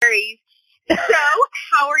So,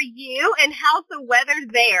 how are you, and how's the weather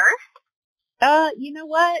there? You know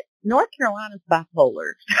what? North Carolina's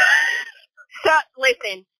bipolar. So,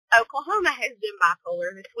 listen, Oklahoma has been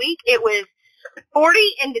bipolar this week. It was 40,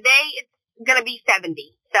 and today it's going to be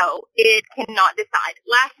 70. So, it cannot decide.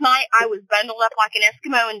 Last night, I was bundled up like an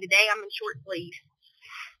Eskimo, and today I'm in short sleeves.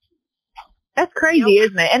 That's crazy,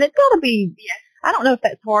 isn't it? And it's got to be, Yes. I don't know if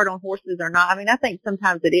that's hard on horses or not. I mean, I think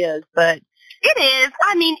sometimes it is, but. It is.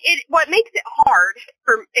 I mean, what makes it hard,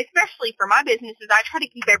 especially for my business, is I try to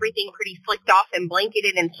keep everything pretty slicked off and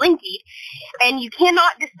blanketed and slinkied, and you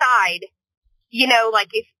cannot decide, like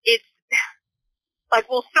if it's, like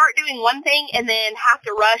we'll start doing one thing and then have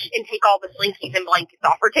to rush and take all the slinkies and blankets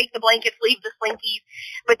off, or take the blankets, leave the slinkies,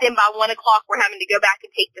 but then by 1 o'clock we're having to go back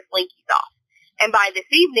and take the slinkies off. And by this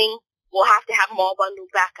evening, we'll have to have them all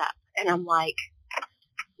bundled back up. And I'm like,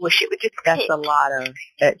 wish it would just That's hit. a lot of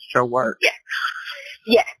extra work. Yes.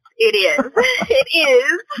 Yes, it is. It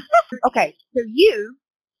is. Okay, so you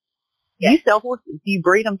sell horses. Do you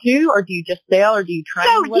breed them too, or do you just sell, or do you train?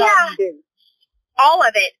 So, what all do you do? All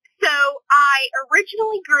of it. So I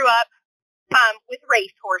originally grew up with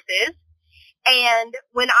race horses, and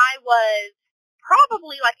when I was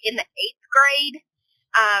probably like in the 8th grade,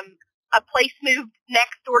 a place moved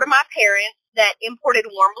next door to my parents that imported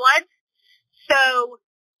warm bloods. So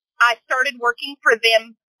I started working for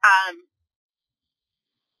them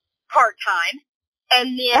part-time,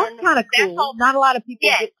 and then That's kind of cool. Not a lot of people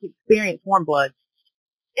get to experience warm bloods.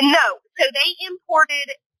 No, so they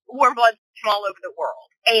imported warm bloods from all over the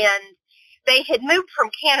world, and they had moved from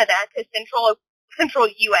Canada to central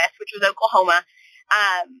U.S., which was Oklahoma,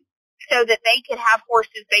 so that they could have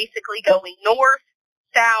horses basically going north,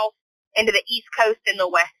 south, into the East Coast and the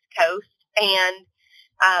West Coast, and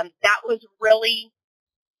that was really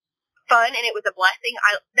fun, and it was a blessing.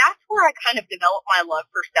 That's where I kind of developed my love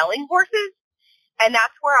for selling horses, and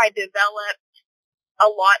that's where I developed a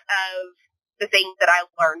lot of the things that I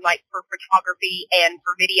learned, like for photography and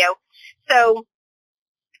for video. So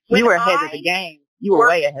you were ahead of the game. You were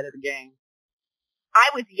way ahead of the game.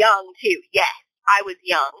 I was young too. Yes, I was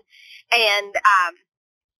young, and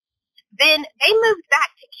then they moved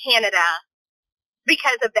back to Canada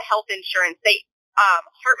because of the health insurance.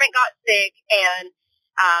 Hartman got sick, and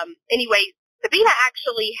anyway, Sabina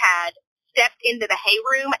actually had stepped into the hay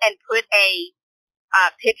room and put a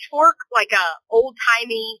pitchfork, like a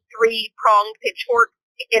old-timey 3-pronged pitchfork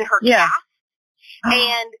in her calf.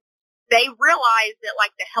 And they realized that,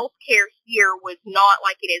 like, the health care here was not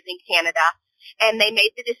like it is in Canada. And they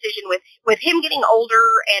made the decision with him getting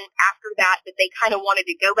older, and after that they kind of wanted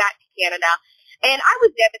to go back to Canada. And I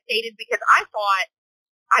was devastated because I thought,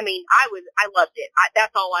 I loved it.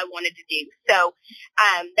 That's all I wanted to do. So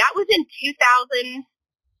that was in 2006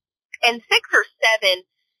 or 7,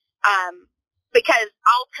 because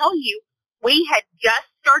I'll tell you, we had just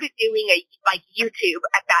started doing YouTube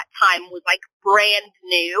at that time, was like brand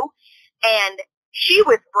new, and she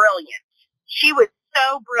was brilliant. She was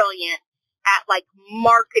so brilliant at like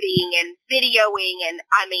marketing and videoing, and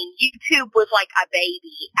YouTube was like a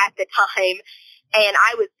baby at the time, and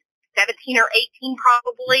I was 17 or 18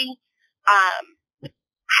 probably.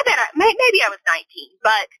 Maybe I was 19,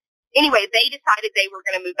 but anyway, they decided they were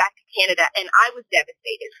going to move back to Canada, and I was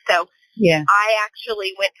devastated. So I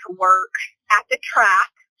actually went to work at the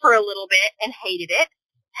track for a little bit and hated it.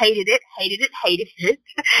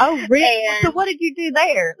 Oh, really? So what did you do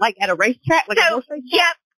there? Like at a racetrack? Like a horse racetrack?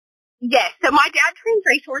 Yep. Yes. So my dad trains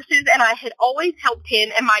racehorses, and I had always helped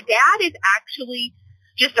him. And my dad is actually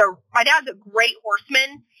my dad's a great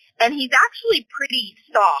horseman, and he's actually pretty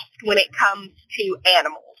soft when it comes to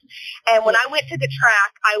animals. And when I went to the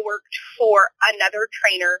track, I worked for another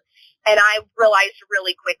trainer, and I realized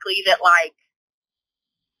really quickly that, like,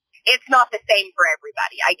 it's not the same for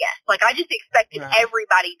everybody, I guess. Like, I just expected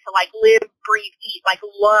everybody to, like, live, breathe, eat, like,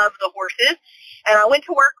 love the horses. And I went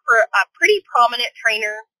to work for a pretty prominent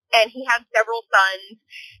trainer, and he had several sons.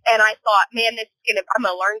 And I thought, man, I'm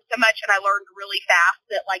going to learn so much. And I learned really fast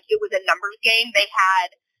that, like, it was a numbers game. They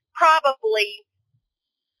had probably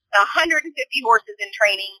 150 horses in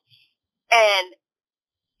training, and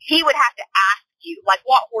he would have to ask you, like,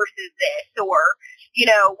 what horse is this? Or,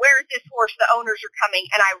 where is this horse? The owners are coming.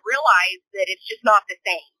 And I realized that it's just not the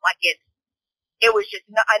same. Like, it was just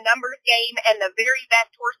a numbers game, and the very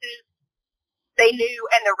best horses they knew,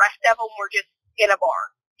 and the rest of them were just in a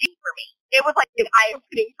barn for me. It was like an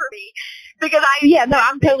eye-opening for me, because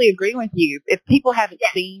I'm totally agreeing with you. If people haven't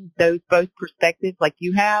seen those both perspectives like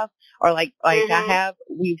you have, or like I have,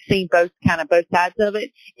 we've seen both sides of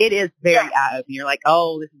it. It is very eye-opening. You're like,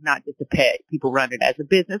 oh, this is not just a pet. People run it as a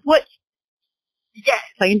business, which Yes.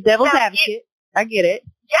 Playing devil's advocate. I get it.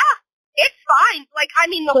 Yeah, it's fine. Like, I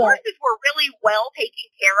mean, the horses were really well taken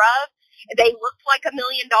care of. They looked like $1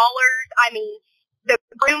 million. I mean, the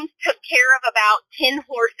grooms took care of about 10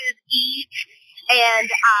 horses each, and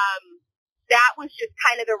that was just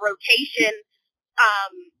kind of the rotation.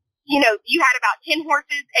 You had about 10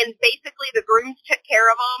 horses, and basically the grooms took care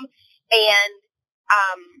of them, and,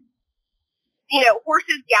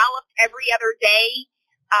 horses galloped every other day,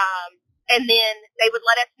 and then they would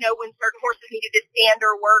let us know when certain horses needed to stand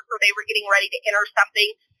or work, or they were getting ready to enter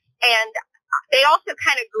something, and they also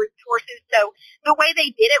kind of grouped horses, so the way they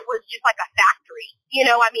did it was just like a factory, it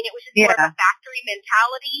was just more of a factory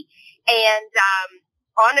mentality, and,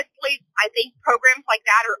 honestly, I think programs like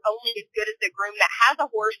that are only as good as the groom that has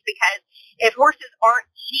a horse, because if horses aren't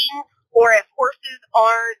eating or if horses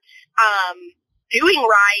aren't doing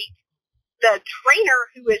right, the trainer,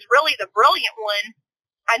 who is really the brilliant one,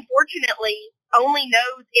 unfortunately only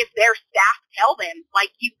knows if their staff tell them.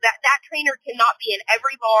 Like, that trainer cannot be in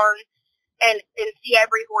every barn and see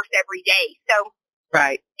every horse every day. So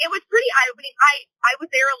right. It was pretty eye-opening. I was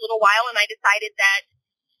there a little while, and I decided that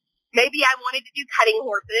maybe I wanted to do cutting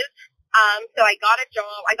horses. So I got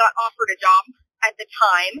offered a job at the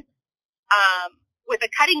time, with a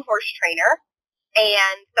cutting horse trainer.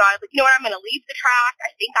 And so I was like, you know what, I'm going to leave the track.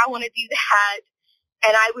 I think I want to do that.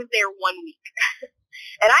 And I was there 1 week.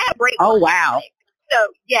 And I had great work. Oh, wow. So,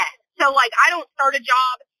 yes. So, like, I don't start a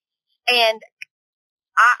job, and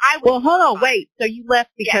I was... Well, hold on, wait. So you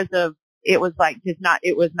left because of, it was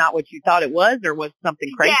not what you thought it was, or was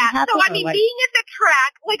something crazy happening? So, I mean, being at the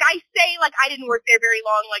track, like I say, like, I didn't work there very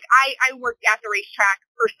long. Like, I worked at the racetrack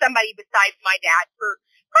for somebody besides my dad for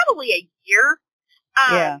probably a year.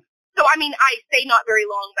 So, I mean, I say not very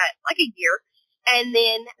long, but like a year. And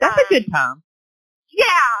then... That's a good time.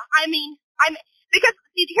 Yeah, I mean, because,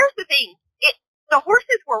 see, here's the thing. The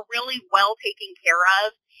horses were really well taken care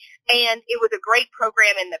of, and it was a great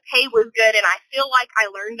program, and the pay was good, and I feel like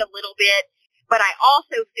I learned a little bit, but I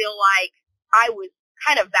also feel like I was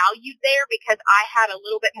kind of valued there because I had a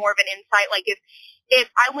little bit more of an insight. Like, if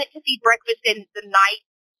I went to feed breakfast and the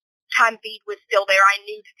nighttime feed was still there, I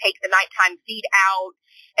knew to take the nighttime feed out,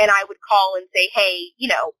 and I would call and say, hey,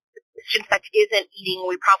 since such isn't eating,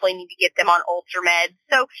 we probably need to get them on ulcer meds.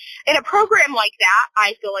 So in a program like that,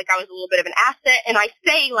 I feel like I was a little bit of an asset. And I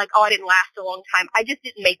say, like, I didn't last a long time. I just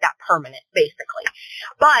didn't make that permanent, basically.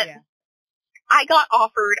 But I got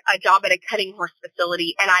offered a job at a cutting horse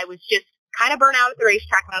facility, and I was just kind of burnt out at the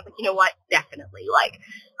racetrack. And I was like, you know what? Definitely. Like,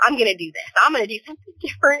 I'm going to do this. I'm going to do something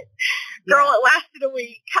different. Girl, it lasted a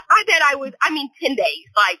week. I bet 10 days.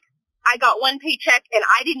 Like, I got one paycheck, and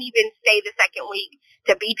I didn't even stay the second week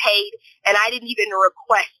to be paid, and I didn't even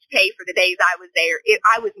request pay for the days I was there.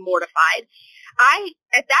 I was mortified.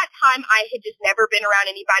 At that time, I had just never been around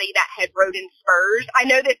anybody that had rode in spurs. I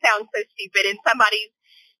know this sounds so stupid, and somebody's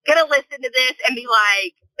going to listen to this and be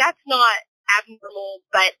like, that's not abnormal,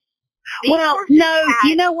 but... Well, no,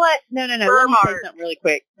 you know what? No. Let me say something really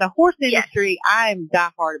quick. The horse industry, I'm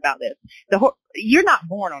diehard about this. You're not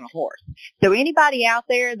born on a horse. So anybody out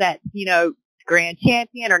there that, grand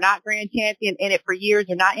champion or not grand champion, in it for years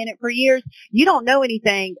or not in it for years, you don't know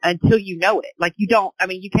anything until you know it. Like, you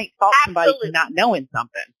can't fault somebody for not knowing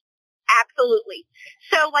something. Absolutely.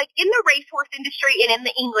 So, like, in the racehorse industry and in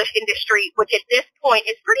the English industry, which at this point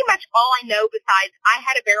is pretty much all I know, besides I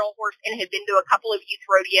had a barrel horse and had been to a couple of youth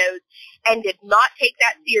rodeos and did not take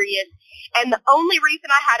that serious. And the only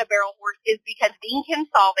reason I had a barrel horse is because Dean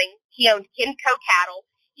Kinsolving, he owned Kinco Cattle.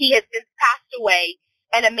 He has since passed away,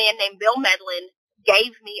 and a man named Bill Medlin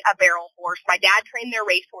gave me a barrel horse. My dad trained their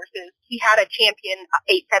racehorses. He had a champion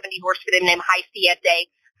 870 horse for them named High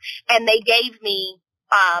Siete, and they gave me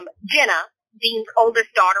Jenna, Dean's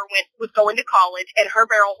oldest daughter, was going to college, and her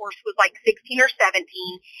barrel horse was like 16 or 17,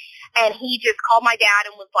 and he just called my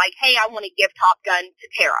dad and was like, hey, I want to give Top Gun to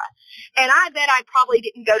Tara. And I bet I probably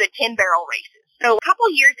didn't go to 10 barrel races. So a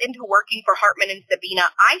couple years into working for Hartman and Sabina,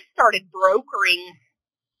 I started brokering,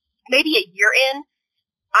 maybe a year in,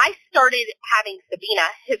 I started having Sabina,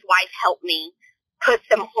 his wife, help me put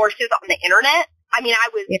some horses on the internet. I mean,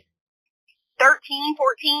 I was 13,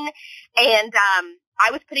 14, and I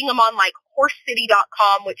was putting them on, like,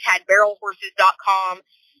 horsecity.com, which had barrelhorses.com,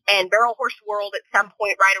 and Barrel Horse World at some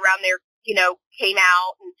point right around there, came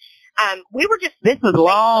out. And we were just... This was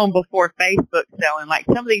long before Facebook selling. Like,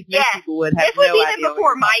 some of these new people would have no idea. This was even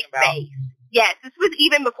before MySpace. Yes, this was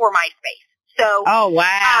even before MySpace. So... Oh,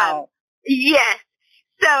 wow. Yes.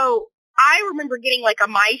 So I remember getting, like, a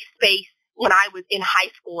MySpace when I was in high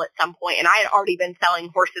school at some point, and I had already been selling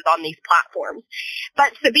horses on these platforms.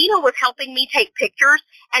 But Sabina was helping me take pictures,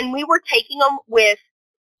 and we were taking them with,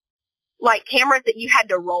 like, cameras that you had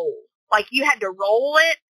to roll. Like, you had to roll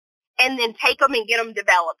it and then take them and get them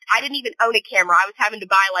developed. I didn't even own a camera. I was having to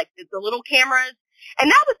buy, like, the little cameras. And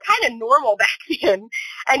that was kind of normal back then.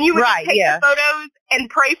 And you would just take the photos and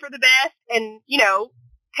pray for the best and, you know,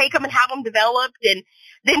 take them and have them developed. And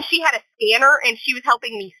then she had a scanner, and she was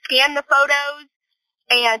helping me scan the photos.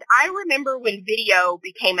 And I remember when video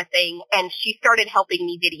became a thing, and she started helping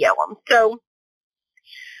me video them. So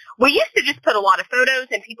we used to just put a lot of photos,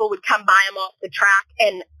 and people would come buy them off the track,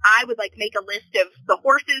 and I would, like, make a list of the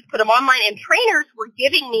horses, put them online, and trainers were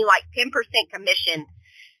giving me, like, 10% commission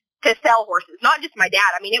to sell horses. Not just my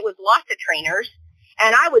dad. I mean, it was lots of trainers,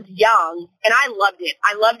 and I was young, and I loved it.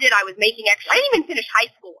 I was making extra. I didn't even finish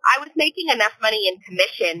high school. I was making enough money in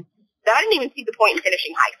commission that I didn't even see the point in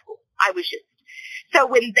finishing high school. I was just, so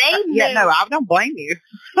when they moved. Yeah, no, I don't blame you.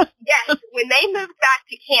 Yes, when they moved back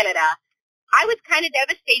to Canada, I was kind of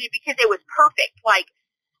devastated because it was perfect. Like,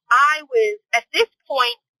 I was, at this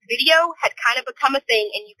point, video had kind of become a thing,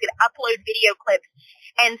 and you could upload video clips.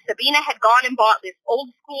 And Sabina had gone and bought this old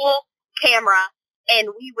school camera, and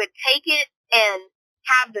we would take it and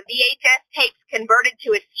have the VHS tapes converted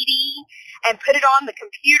to a CD and put it on the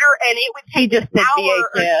computer, and it would take an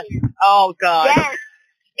hour VHS. or two. Oh, God. Yes.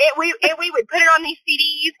 We would put it on these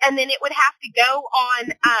CDs, and then it would have to go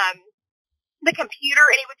on the computer,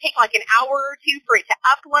 and it would take like an hour or two for it to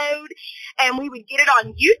upload, and we would get it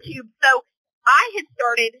on YouTube. So I had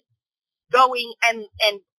started going and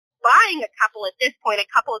buying a couple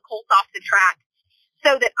of colts off the track,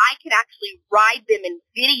 so that I could actually ride them and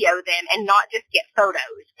video them and not just get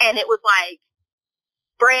photos. And it was like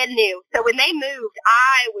brand new. So when they moved,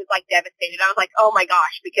 I was like devastated. I was like, oh my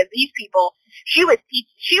gosh, because these people, she was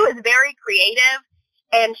very creative,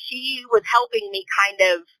 and she was helping me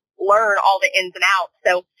kind of learn all the ins and outs.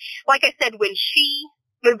 So like I said, when she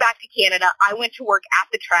moved back to Canada, I went to work at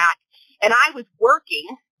the track, and I was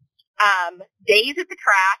working days at the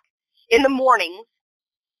track in the mornings,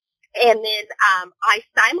 and then I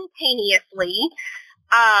simultaneously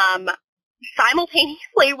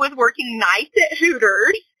was working nights at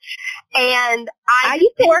Hooters, and I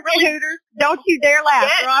used to work at Hooters. Don't you dare laugh.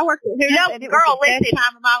 Yes. Girl, I worked at Hooters, no, and it girl, was the listen, best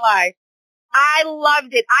time of my life. I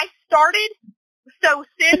loved it. So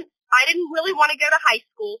since I didn't really want to go to high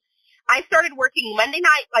school, I started working Monday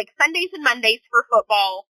night, like Sundays and Mondays for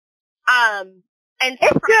football. And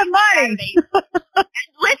it's good money.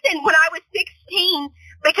 Listen, when I was 16,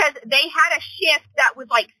 because they had a shift that was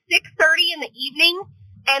like 6:30 in the evening,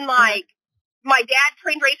 and like my dad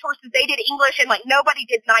trained racehorses, they did English, and like nobody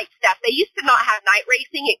did night stuff. They used to not have night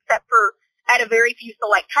racing except for at a very few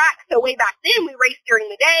select tracks. So way back then, we raced during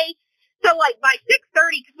the day. So like by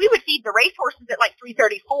 6:30, because we would feed the racehorses at like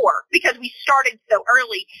 3:34 because we started so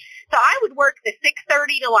early. So I would work the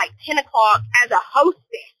 6:30 to like 10 o'clock as a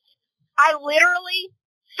hostess. I literally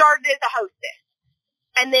started as a hostess.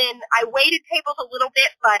 And then I waited tables a little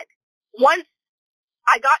bit, but once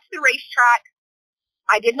I got to the racetrack,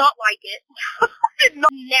 I did not like it.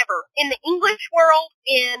 Never. In the English world,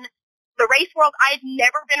 in the race world, I had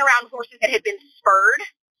never been around horses that had been spurred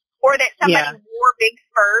or that somebody wore big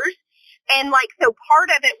spurs. And like, so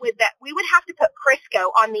part of it was that we would have to put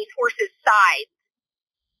Crisco on these horses' sides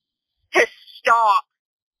to stop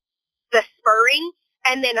the spurring.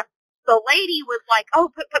 And then the lady was like, oh,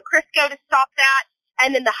 put Crisco to stop that.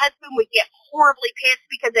 And then the husband would get horribly pissed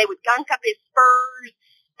because they would gunk up his spurs.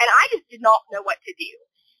 And I just did not know what to do.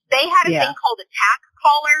 They had a thing called a tack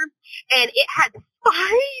collar, and it had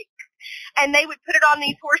spikes. And they would put it on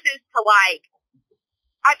these horses to like,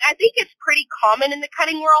 I think it's pretty common in the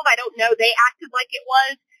cutting world. I don't know. They acted like it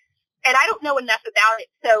was. And I don't know enough about it.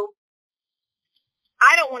 So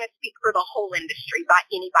I don't want to speak for the whole industry by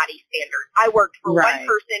anybody's standards. I worked for one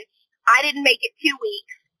person. I didn't make it 2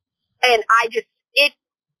 weeks. And I just,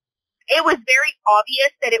 it was very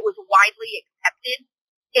obvious that it was widely accepted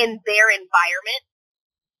in their environment.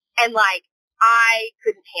 And like, I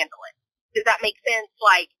couldn't handle it. Does that make sense?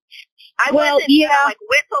 Like, I wasn't going to like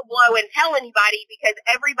whistle blow and tell anybody because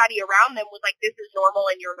everybody around them was like, this is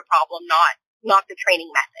normal and you're the problem, not the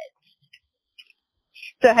training method.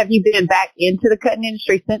 So have you been back into the cutting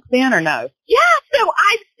industry since then or no? Yeah, so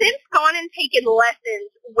I've since gone and taken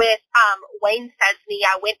lessons with Wayne Sesney.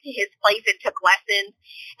 I went to his place and took lessons,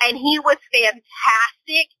 and he was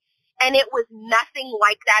fantastic, and it was nothing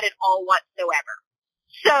like that at all whatsoever.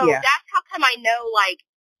 So that's how come I know, like,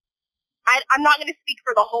 I'm not going to speak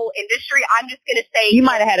for the whole industry. I'm just going to say you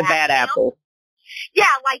might have had a bad apple.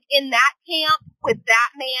 Yeah, like in that camp with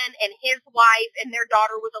that man and his wife, and their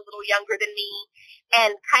daughter was a little younger than me,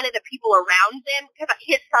 and kind of the people around them, because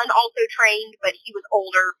his son also trained, but he was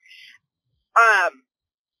older.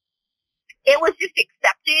 It was just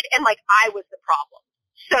accepted, and like I was the problem.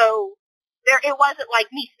 So it wasn't like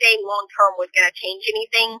me staying long term was going to change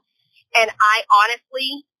anything. And I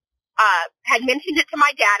honestly had mentioned it to my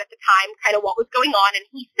dad at the time, kind of what was going on, and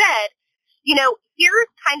he said, you know, here's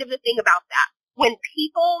kind of the thing about that. When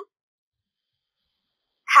people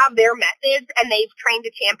have their methods and they've trained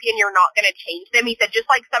a champion, you're not going to change them. He said, just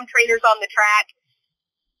like some trainers on the track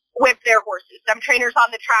whip their horses. Some trainers on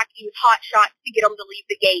the track use hot shots to get them to leave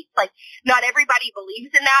the gates. Like, not everybody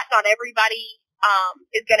believes in that. Not everybody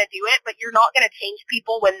is going to do it, but you're not going to change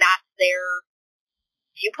people when that's their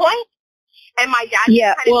viewpoint. And my dad,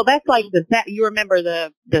 yeah, well, that's like you remember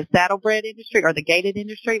the saddlebred industry or the gated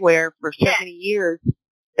industry where for so many years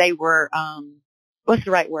they were, what's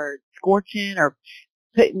the right word? Scorching or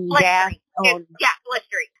putting gas on. Yeah,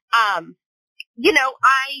 blistering. You know,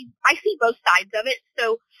 I see both sides of it.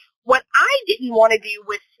 So what I didn't want to do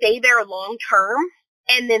was stay there long term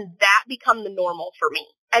and then that become the normal for me.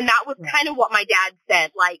 And that was kind of what my dad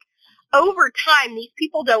said. Like, over time, these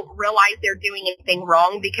people don't realize they're doing anything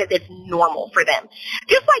wrong because it's normal for them.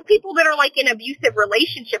 Just like people that are like in abusive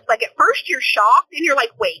relationships, like at first you're shocked and you're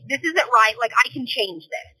like, wait, this isn't right. Like, I can change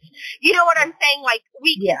this. You know what I'm saying? Like,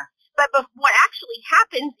 but what actually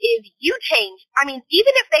happens is you change. I mean,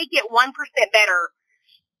 even if they get 1% better,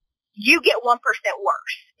 you get 1%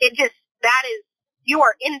 worse. It just, you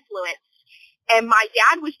are influenced. And my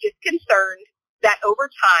dad was just concerned that over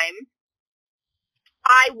time,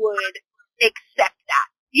 I would accept that,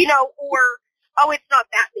 you know, or, oh, it's not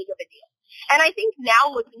that big of a deal. And I think now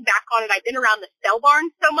looking back on it, I've been around the sell barn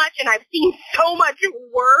so much and I've seen so much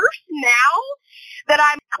worse now that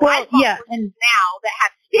I've now that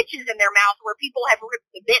have stitches in their mouth where people have ripped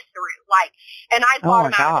the bit through. Like, and I bought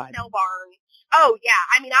them out of the sell barn. Oh, yeah.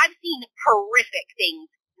 I mean, I've seen horrific things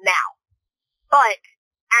now. But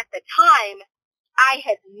at the time, I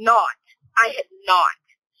had not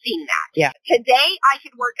seen that. Yeah. Today, I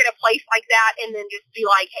could work at a place like that and then just be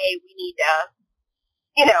like, hey, we need to,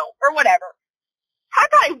 you know, or whatever. I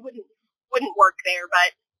probably wouldn't work there,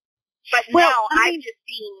 but now I've just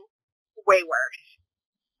seen way worse.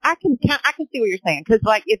 I can see what you're saying, because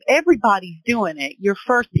like if everybody's doing it, your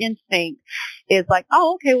first instinct is like,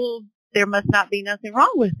 oh, okay, well, there must not be nothing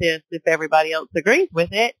wrong with this if everybody else agrees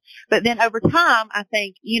with it. But then over time, I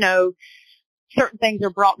think, you know, certain things are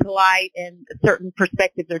brought to light and certain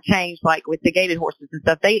perspectives are changed, like with the gated horses and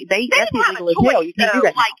stuff. They that's illegal as hell. You can't do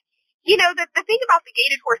that. Like, you know, the thing about the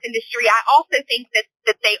gated horse industry, I also think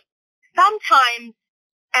that they sometimes,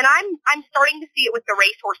 and I'm starting to see it with the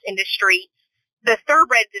racehorse industry, the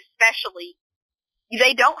thoroughbreds especially,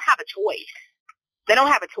 they don't have a choice. They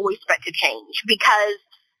don't have a choice but to change because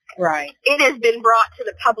it has been brought to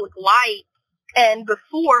the public light, and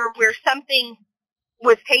before where something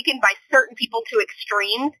was taken by certain people to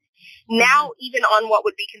extremes, now even on what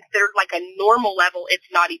would be considered like a normal level, it's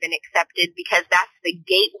not even accepted because that's the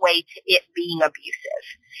gateway to it being abusive.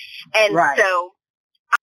 And so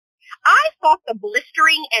I thought the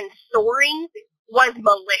blistering and soring was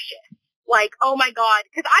malicious. Like, oh my God,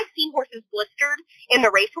 because I've seen horses blistered in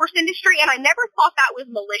the racehorse industry, and I never thought that was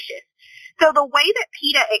malicious. So the way that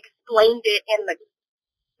PETA explained it in the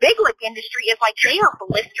big lick industry is like they are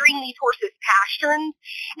blistering these horses' pasterns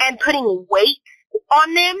and putting weight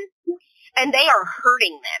on them, and they are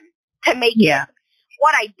hurting them to make it.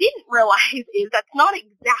 What I didn't realize is that's not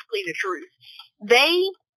exactly the truth. They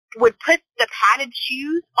would put the padded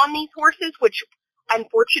shoes on these horses, which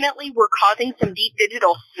unfortunately were causing some deep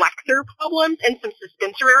digital flexor problems and some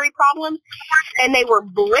suspensory problems, and they were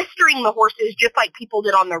blistering the horses just like people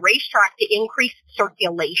did on the racetrack to increase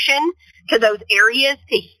circulation to those areas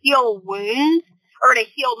to heal wounds, or to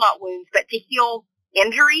heal, not wounds, but to heal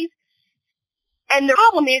injuries. And the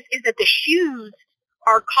problem is that the shoes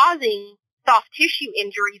are causing soft tissue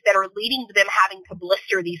injuries that are leading to them having to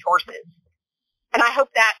blister these horses. And I hope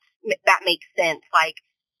that makes sense. Like,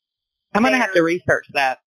 I'm going to have to research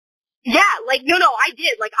that. Yeah, like, no, I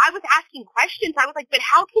did. Like, I was asking questions. I was like, but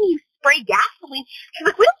how can you spray gasoline? She's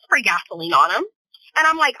like, we don't spray gasoline on them. And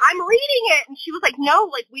I'm like, I'm reading it. And she was like, no,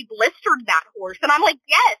 like, we blistered that horse. And I'm like,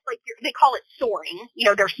 yes, like, they call it soring. You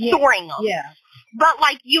know, they're soring them. Yeah. But,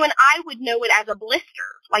 like, you and I would know it as a blister.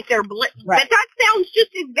 Like, they're But that sounds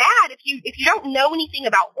just as bad. If you don't know anything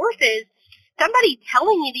about horses, somebody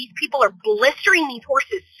telling you these people are blistering these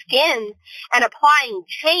horses' skins and applying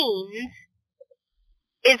chains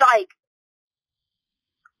is like,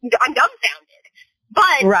 I'm dumbfounded.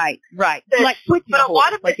 But right. Like twitching a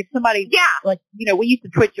horse. Like if somebody, like, we used to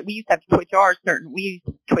have to twitch ours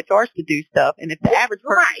to do stuff. And if the average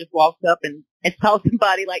person just walks up and saw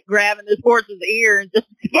somebody like grabbing this horse's ear and just,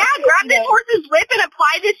 grab this horse's lip and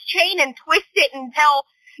apply this chain and twist it until,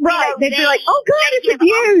 they'd be like, oh good, it's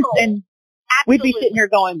abused. And we'd be sitting here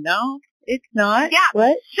going, no, it's not. Yeah.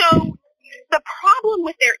 What? So the problem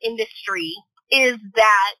with their industry is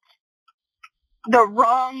that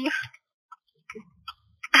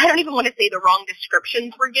I don't even want to say the wrong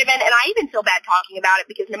descriptions were given, and I even feel bad talking about it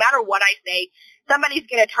because no matter what I say, somebody's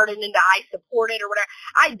going to turn it into I support it or whatever.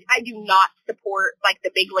 I do not support, like,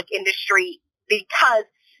 the big lick industry because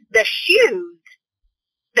the shoes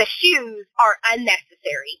are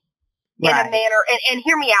unnecessary in a manner, and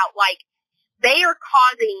hear me out, like, they are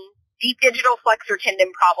causing deep digital flexor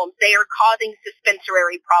tendon problems. They are causing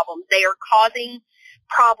suspensory problems. They are causing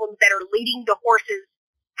problems that are leading to horses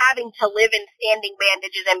having to live in standing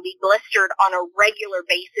bandages and be blistered on a regular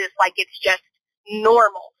basis like it's just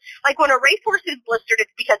normal. Like when a racehorse is blistered,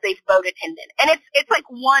 it's because they've bowed a tendon. And it's like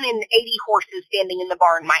 1 in 80 horses standing in the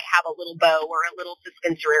barn might have a little bow or a little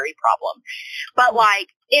suspensory problem. But like,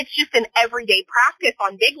 it's just an everyday practice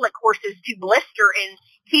on big lick horses to blister and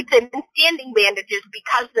keep them in standing bandages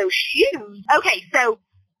because those shoes. Okay, so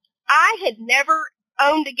I had never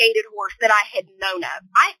owned a gaited horse that I had known of.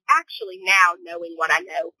 I actually now, knowing what I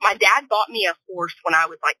know, my dad bought me a horse when I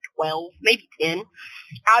was like 12, maybe 10,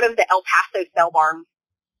 out of the El Paso sale barn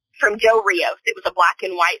from Joe Rios. It was a black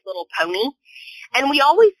and white little pony. And we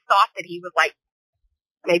always thought that he was like,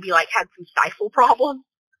 maybe like had some stifle problems.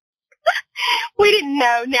 We didn't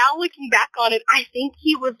know. Now looking back on it, I think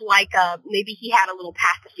he was like maybe he had a little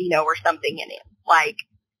Pasifino or something in him. Like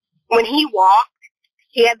when he walked,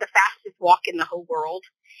 he had the fastest walk in the whole world,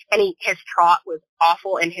 and his trot was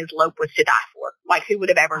awful, and his lope was to die for. Like, who would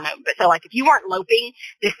have ever known? But so, like, if you weren't loping,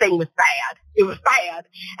 this thing was bad. It was bad.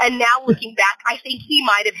 And now looking back, I think he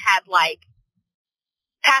might have had, like,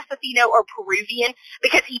 Pasifino or Peruvian,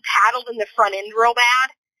 because he paddled in the front end real bad.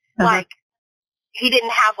 Like, he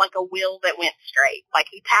didn't have, like, a wheel that went straight. Like,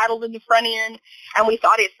 he paddled in the front end, and we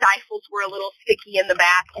thought his stifles were a little sticky in the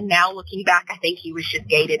back, and now looking back, I think he was just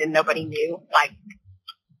gated and nobody knew. Like,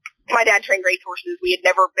 my dad trained racehorses. We had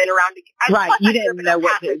never been around. You didn't know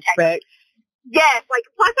what to expect. Yes, like,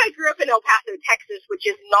 plus I grew up in El Paso, Texas, which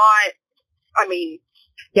is not, I mean,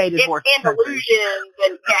 gated horse illusions,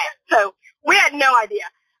 and so we had no idea.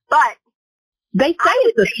 But they say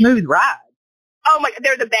it's a smooth ride. Oh my God,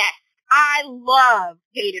 they're the best. I love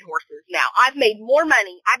gated horses now. I've made more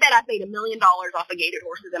money. I bet I've made $1 million off of gated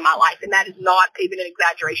horses in my life, and that is not even an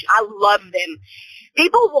exaggeration. I love them.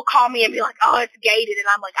 People will call me and be like, oh, it's gated, and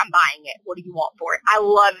I'm like, I'm buying it. What do you want for it? I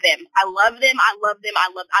love them. I love them. I love them.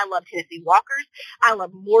 I love Tennessee Walkers. I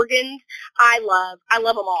love Morgans. I love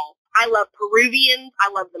them all. I love Peruvians.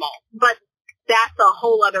 I love them all. But that's a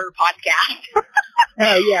whole other podcast.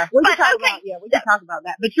 Oh yeah, we can talk about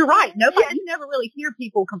that. But you're right. You never really hear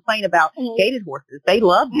people complain about gated horses. They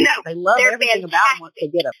love them. No, they love everything about them once they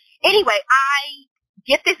get them. Anyway, I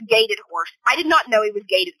get this gated horse. I did not know he was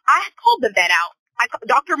gated. I called the vet out.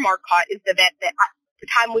 Dr. Marcotte is the vet that the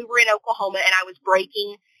time we were in Oklahoma and I was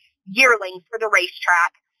breaking yearlings for the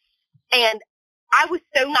racetrack. And I was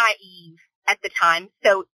so naive at the time.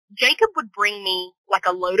 So Jacob would bring me like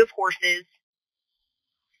a load of horses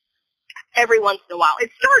every once in a while.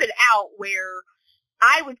 It started out where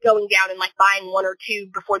I was going down and like buying 1 or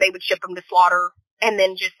 2 before they would ship them to slaughter and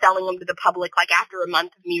then just selling them to the public like after a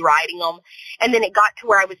month of me riding them. And then it got to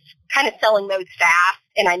where I was kind of selling those fast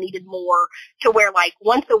and I needed more to where like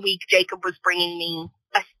once a week Jacob was bringing me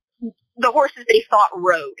the horses that he thought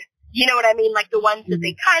rode. You know what I mean? Like the ones that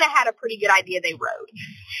they kind of had a pretty good idea they rode.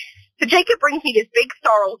 So Jacob brings me this big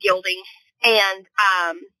sorrel gelding and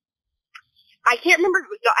I can't remember.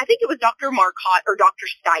 I think it was Dr. Marcotte or Dr.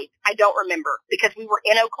 Stipe. I don't remember because we were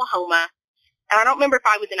in Oklahoma, and I don't remember if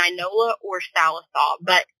I was in Inola or Sallisaw.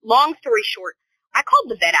 But long story short, I called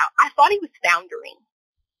the vet out. I thought he was foundering.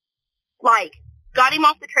 Like, got him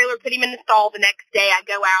off the trailer, put him in the stall. The next day, I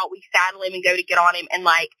go out, we saddle him and go to get on him, and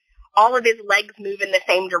like all of his legs move in the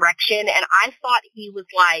same direction. And I thought he was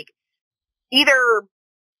like either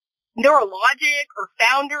neurologic or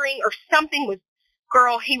foundering or something was.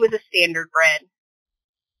 Girl, he was a standard bred.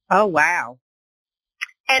 Oh, wow.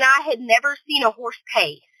 And I had never seen a horse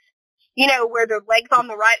pace. You know, where the legs on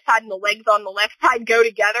the right side and the legs on the left side go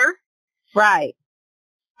together. Right.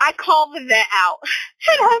 I called the vet out.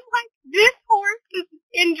 And I'm like, this horse is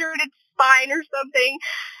injured its spine or something.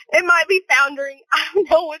 It might be foundering. I don't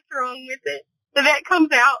know what's wrong with it. The vet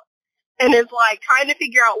comes out. and is like trying to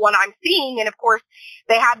figure out what I'm seeing. And of course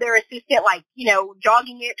they have their assistant like,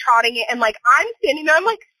 jogging it, trotting it. And like, I'm standing there, I'm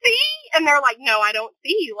like, see? And they're like, no, I don't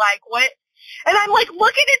see. Like, what? And I'm like,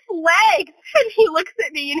 look at its legs. And he looks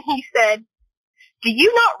at me and he said, do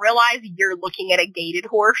you not realize you're looking at a gaited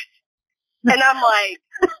horse? And I'm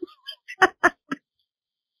like,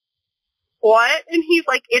 what? And he's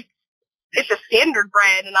like, it's a standard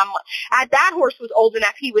bred. And I'm like, that horse was old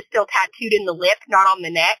enough, he was still tattooed in the lip, not on the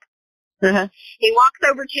neck. Uh-huh. He walks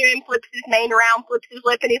over to him, flips his mane around, flips his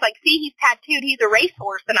lip, and he's like, see, he's tattooed, he's a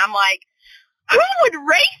racehorse. And I'm like, who would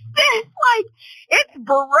race this? Like, it's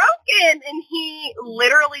broken. And he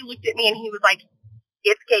literally looked at me and he was like,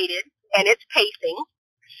 it's gaited and it's pacing.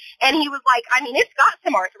 And he was like, I mean, it's got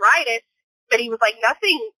some arthritis, but he was like,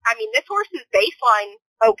 nothing, I mean, this horse is baseline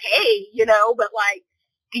okay, but like,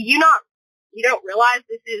 you don't realize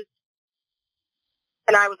this is,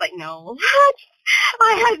 and I was like, no,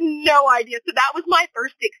 I had no idea. So that was my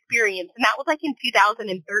first experience, and that was like in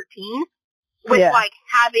 2013 with like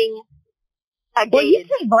having a gaited. Well, you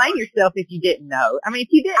can't blame yourself if you didn't know. I mean, if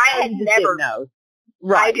you didn't know, I had you just never didn't know.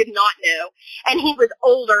 Right. I did not know. And he was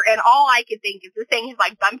older, and all I could think is this thing has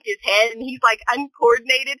like bumped his head, and he's like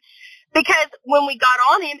uncoordinated. Because when we got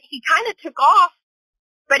on him, he kind of took off,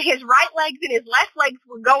 but his right legs and his left legs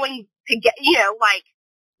were going together,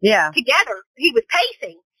 together. He was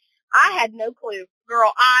pacing. I had no clue.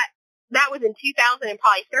 Girl, that was in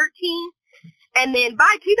 2013. And then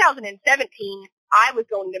by 2017, I was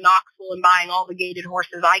going to Knoxville and buying all the gaited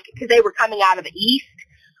horses because they were coming out of the East.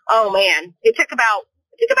 Oh man, it took about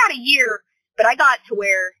a year, but I got to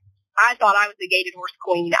where I thought I was the gaited horse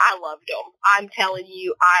queen. I loved them. I'm telling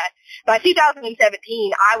you, by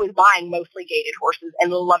 2017, I was buying mostly gaited horses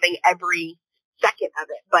and loving every second of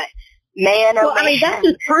it. But man, well, I mean, that's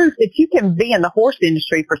just proof that you can be in the horse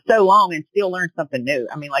industry for so long and still learn something new.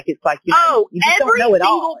 I mean, like, it's like, you just don't know it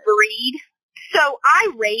all. Every single breed. So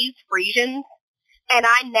I raise Friesians, and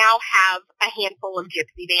I now have a handful of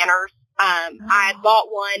Gypsy Vanners. I bought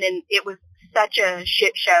one, and it was such a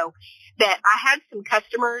shit show that I had some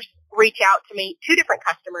customers reach out to me, 2 different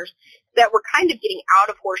customers that were kind of getting out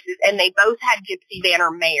of horses, and they both had Gypsy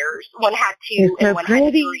Vanner mares. One had 2 and one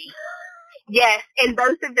had 3. Yes, and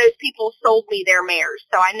both of those people sold me their mares.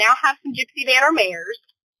 So I now have some Gypsy Vanner mares,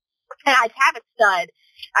 and I have a stud.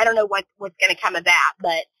 I don't know what's going to come of that,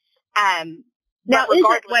 but now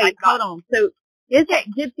hold on. So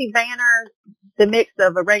isn't Gypsy Vanner the mix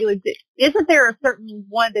of a regular? Isn't there a certain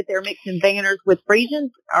one that they're mixing Vanners with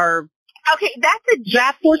Friesians or? Okay, that's a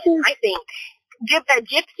draft horses, I think. A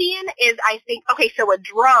Gypsian is, I think, okay, so a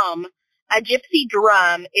Gypsy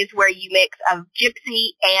drum is where you mix a Gypsy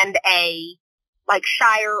and a, like,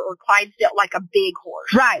 Shire or Clydesdale, like a big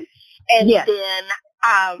horse. Right. And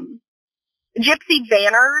then, Gypsy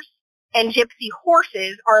Vanners and Gypsy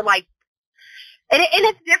horses are like, and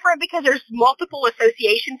it's different because there's multiple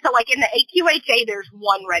associations. So, like, in the AQHA, there's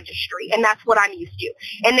one registry, and that's what I'm used to.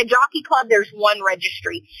 In the Jockey Club, there's one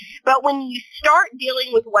registry. But when you start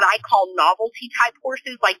dealing with what I call novelty-type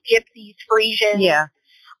horses, like Gypsies, Friesians,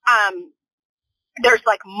 there's,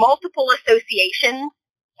 like, multiple associations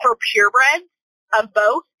for purebreds of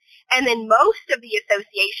both. And then most of the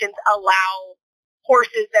associations allow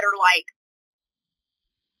horses that are, like,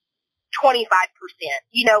 25%,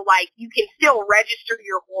 like you can still register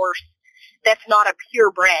your horse that's not a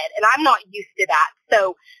purebred, and I'm not used to that.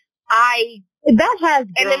 So that has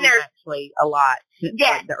grown, and then there's actually a lot.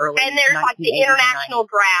 Yes, like the early and there's like the International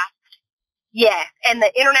Draft. Yes, and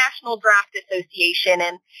the International Draft Association,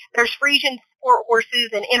 and there's Friesian sport horses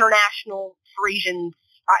and International Friesians.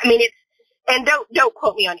 I mean, and don't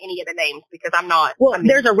quote me on any of the names because I'm not. Well,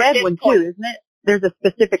 there's a red one too, isn't it? There's a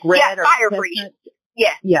specific red or fire Friesians.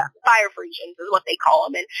 Yes. Yeah. Fire Friesians is what they call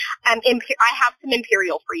them. And I have some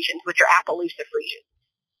Imperial Friesians, which are Appaloosa Friesians.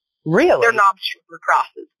 Really? They're knobstripper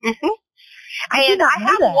crosses. Mm-hmm. And I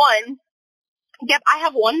have one. Yep, I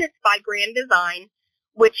have one that's by Grand Design,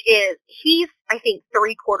 which is, he's, I think,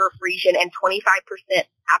 3/4 Friesian and 25%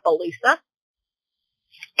 Appaloosa.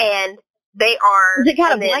 And they are... Is it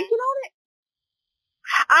got a blanket on it?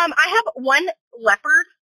 I have one leopard,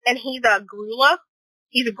 and he's a Grula.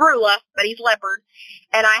 He's a Grula, but he's leopard.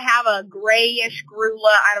 And I have a grayish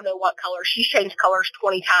Grula. I don't know what color. She's changed colors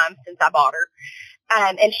 20 times since I bought her.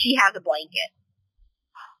 And she has a blanket.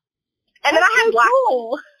 And then I have black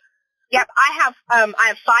ones. Yep, I have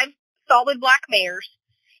 5 solid black mares,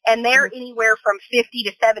 and they're anywhere from 50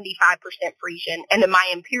 to 75% Friesian. And then my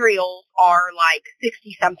Imperials are like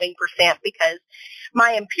 60-something% because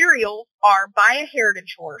my Imperials are by a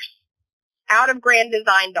heritage horse out of Grand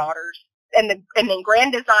Design Daughters. and then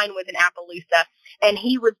Grand Design was an Appaloosa, and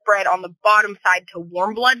he was bred on the bottom side to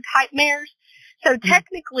warm blood type mares. So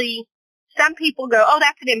technically, some people go, oh,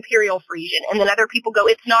 that's an Imperial Frisian, and then other people go,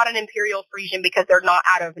 it's not an Imperial Frisian because they're not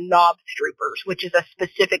out of knob stroopers, which is a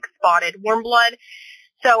specific spotted warm blood.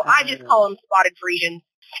 So I just call them spotted Frisians.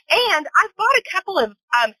 And I've bought a couple of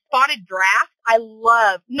spotted drafts. I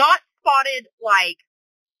love, not spotted like,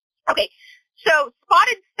 okay, so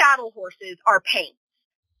spotted saddle horses are paints.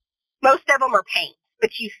 Most of them are paints,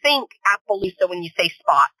 but you think Appaloosa when you say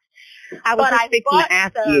spots. I was just fixing to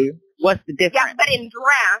ask you, what's the difference?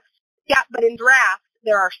 Yeah, but in drafts,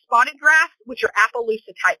 there are spotted drafts, which are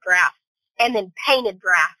Appaloosa type drafts, and then painted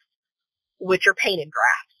drafts, which are painted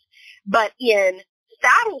drafts. But in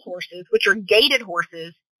saddle horses, which are gaited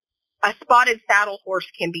horses, a spotted saddle horse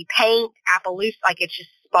can be paint, Appaloosa, like it's just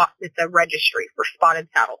it's a registry for spotted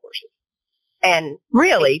saddle horses. And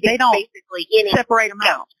really, they don't basically separate them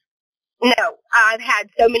out. No, I've had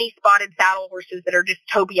so many spotted saddle horses that are just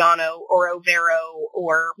Tobiano or Overo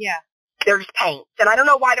or they're just paints. And I don't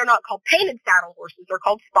know why they're not called painted saddle horses. They're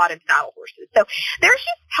called spotted saddle horses. So there's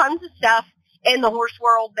just tons of stuff in the horse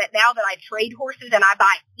world that now that I trade horses and I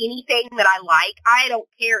buy anything that I like, I don't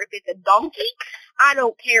care if it's a donkey. I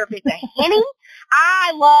don't care if it's a henny.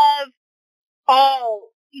 I love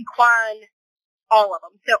all equine, all of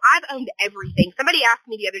them. So I've owned everything. Somebody asked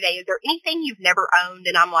me the other day, is there anything you've never owned?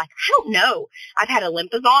 And I'm like, I don't know. I've had a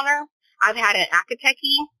Limpizzaner. I've had an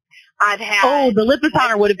Akateki. I've had... Oh, the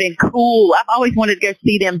Limpizzaner would have been cool. I've always wanted to go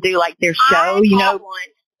see them do like their show, you know.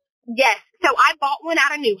 One. Yes. So I bought one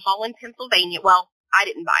out of New Holland, Pennsylvania. Well, I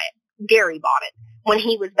didn't buy it. Gary bought it when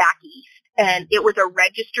he was back east. And it was a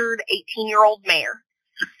registered 18-year-old mare.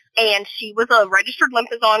 And she was a registered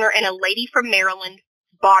Limpizzaner, and a lady from Maryland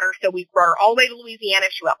bought her. So we brought her all the way to Louisiana.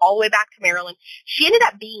 She went all the way back to Maryland. She ended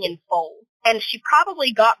up being in foal. And she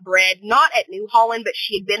probably got bred, not at New Holland, but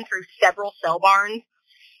she had been through several sell barns.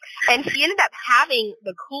 And she ended up having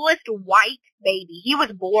the coolest white baby. He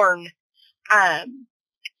was born, I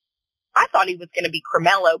thought he was going to be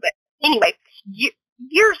Cremello, but anyway,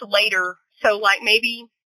 years later, so like maybe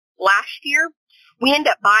last year, we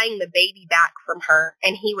ended up buying the baby back from her,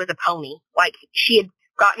 and he was a pony. Like, she had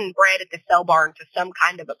gotten bred at the sell barn to some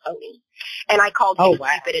kind of a pony. And I called him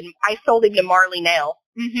Cupid, and I sold him to Marley Nell.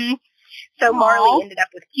 Mm-hmm. So Marley ended up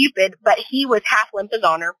with Cupid, but he was half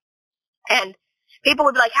Limpizzaner. And people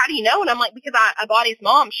would be like, how do you know? And I'm like, because I bought his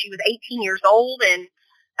mom. She was 18 years old,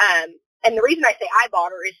 and the reason I say I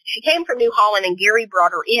bought her is she came from New Holland, and Gary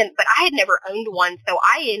brought her in, but I had never owned one, so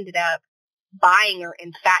I ended up buying her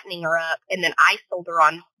and fattening her up, and then I sold her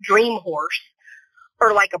on Dream Horse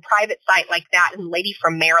or like a private site like that, and a lady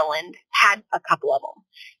from Maryland had a couple of them,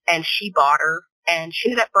 and she bought her, and she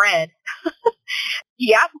ended up bred.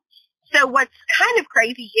 Yeah. So what's kind of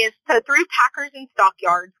crazy is, so through packers and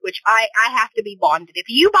stockyards, which I have to be bonded, if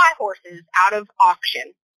you buy horses out of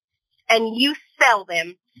auction and you sell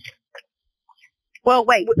them. Well,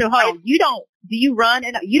 wait, so hold on. You don't run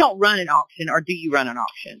an auction, or do you run an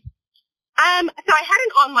auction? So I had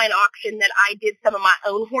an online auction that I did some of my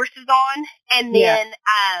own horses on, and then,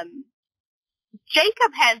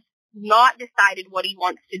 Jacob has not decided what he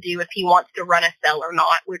wants to do, if he wants to run a sell or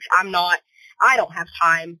not, which I don't have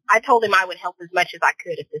time. I told him I would help as much as I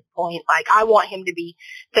could at this point. Like, I want him to be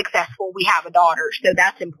successful. We have a daughter, so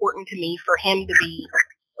that's important to me for him to be,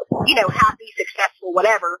 happy, successful,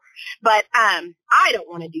 whatever. But, I don't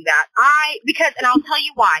want to do that. And I'll tell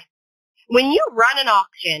you why. When you run an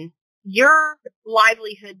auction, your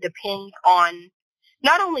livelihood depends on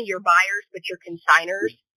not only your buyers, but your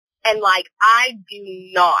consigners. And like, I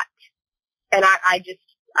do not, and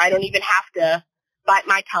I don't even have to bite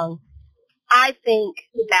my tongue. I think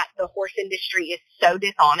that the horse industry is so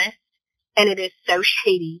dishonest, and it is so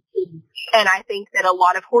shady. And I think that a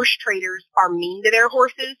lot of horse traders are mean to their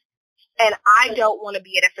horses. And I don't want to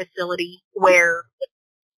be at a facility where,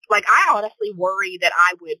 like, I honestly worry that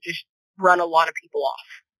I would just run a lot of people off.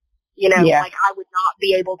 Like, I would not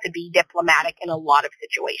be able to be diplomatic in a lot of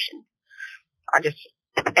situations.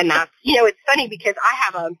 And that's, it's funny because I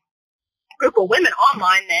have a group of women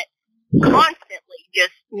online that constantly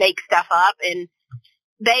just make stuff up, and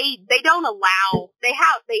they don't allow,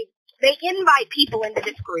 they invite people into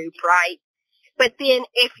this group, right? But then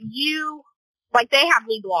if you, like, they have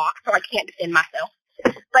me blocked, so I can't defend myself,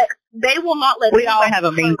 but they will not let we all have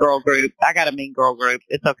a mean girl group. I got a mean girl group.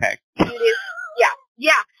 It's okay. You do?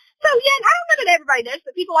 Yeah. So, I don't know that everybody does,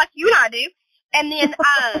 but people like you and I do. And then,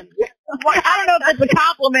 I don't know if it's a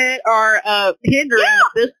compliment or hindering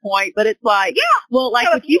at this point, but it's like, well, like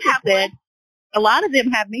so what you just said, a lot of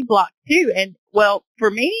them have me blocked too. And well,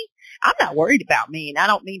 for me, I'm not worried about me, and I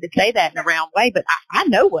don't mean to say that in a round way, but I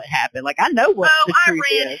know what happened. Like, I know what the truth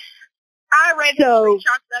is. I read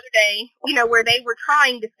screenshots the other day, where they were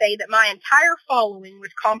trying to say that my entire following was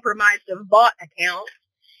compromised of bot accounts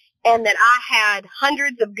and that I had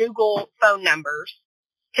hundreds of Google phone numbers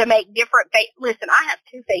to make different listen, I have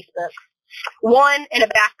 2 Facebooks, one and a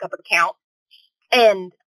backup account,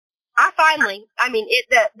 and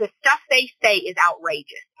the stuff they say is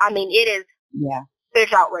outrageous. I mean, it is,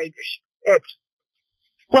 it's outrageous.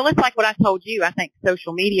 Well, it's like what I told you. I think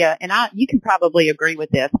social media, and you can probably agree with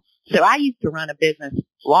this. So I used to run a business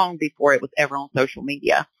long before it was ever on social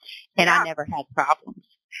media, and I never had problems.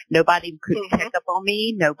 Nobody could check up on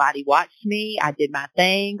me. Nobody watched me. I did my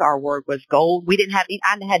thing. Our word was gold. We didn't have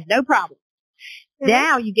I had no problem.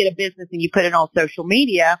 Now you get a business and you put it on social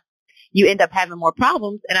media, you end up having more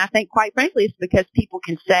problems. And I think, quite frankly, it's because people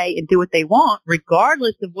can say and do what they want,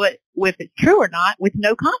 regardless of if it's true or not, with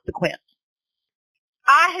no consequence.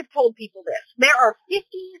 I have told people this. There are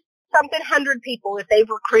 50-something hundred people that they've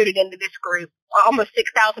recruited into this group, almost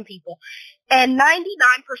 6,000 people, and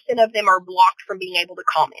 99% of them are blocked from being able to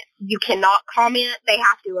comment. You cannot comment. They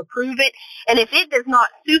have to approve it. And if it does not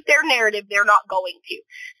suit their narrative, they're not going to.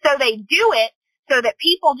 So they do it so that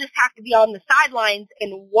people just have to be on the sidelines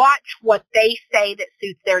and watch what they say that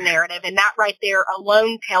suits their narrative. And that right there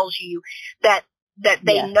alone tells you that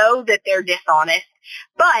they know that they're dishonest.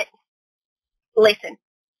 But listen,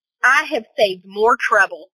 I have saved more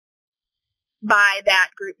trouble by that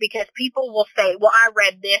group because people will say, well, I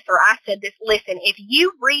read this or I said this. Listen, if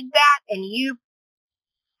you read that and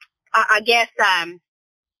I guess, I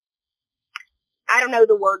don't know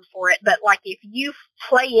the word for it, but like if you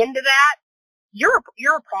play into that, you're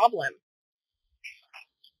a problem.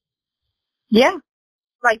 Yeah.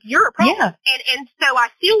 Like you're a problem. Yeah. And so I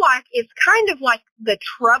feel like it's kind of like the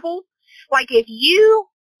trouble. Like if you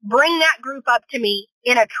bring that group up to me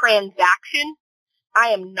in a transaction,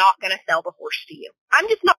 I am not going to sell the horse to you. I'm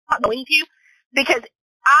just not going to, because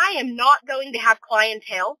I am not going to have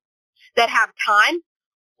clientele that have time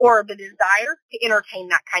or the desire to entertain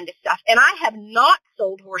that kind of stuff. And I have not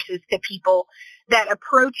sold horses to people that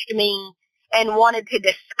approached me and wanted to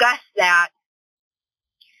discuss that.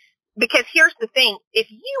 Because here's the thing,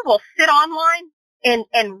 if you will sit online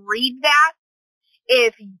and read that,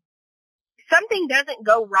 if something doesn't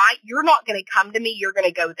go right, you're not going to come to me, you're going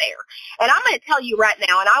to go there. And I'm going to tell you right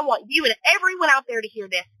now, and I want you and everyone out there to hear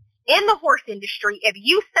this, in the horse industry, if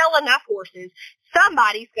you sell enough horses,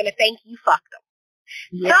 somebody's going to think you fucked them.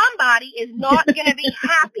 Yeah. Somebody is not going to be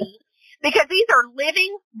happy because these are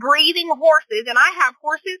living, breathing horses, and I have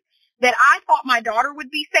horses that I thought my daughter would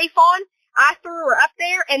be safe on. I threw her up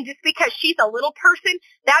there, and just because she's a little person,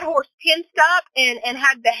 that horse tensed up and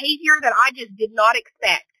had behavior that I just did not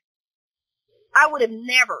expect. I would have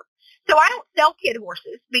never. So I don't sell kid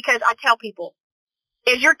horses because I tell people,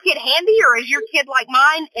 is your kid handy or is your kid like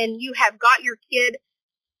mine? And you have got your kid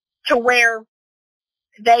to where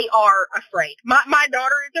they are afraid. My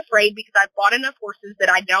daughter is afraid because I've bought enough horses that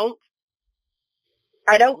I don't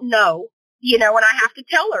know, and I have to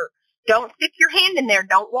tell her, don't stick your hand in there.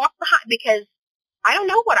 Don't walk behind, because I don't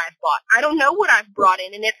know what I've bought. I don't know what I've brought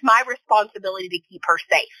in, and it's my responsibility to keep her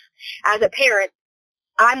safe. As a parent,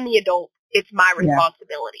 I'm the adult. It's my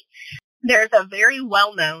responsibility. Yeah. There's a very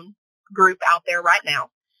well-known group out there right now,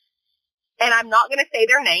 and I'm not going to say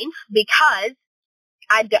their name because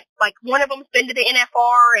one of them's been to the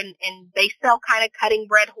NFR, and they sell kind of cutting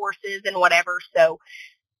bred horses and whatever. So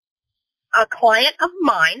a client of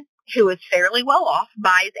mine who is fairly well off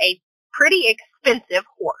buys a pretty expensive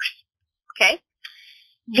horse. Okay.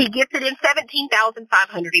 He gets it in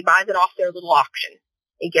 $17,500. He buys it off their little auction.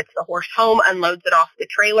 He gets the horse home, unloads it off the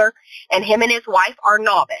trailer, and him and his wife are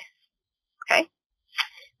novice. Okay.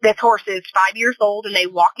 This horse is 5 years old, and they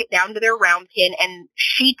walk it down to their round pen, and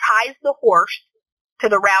she ties the horse to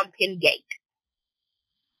the round pen gate.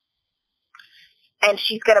 And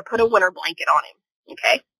she's going to put a winter blanket on him.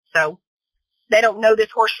 Okay. So they don't know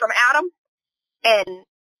this horse from Adam, and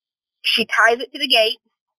she ties it to the gate,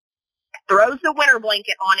 throws the winter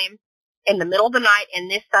blanket on him in the middle of the night, and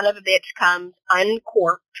this son of a bitch comes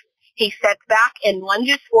uncorked. He sets back and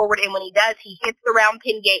lunges forward, and when he does, he hits the round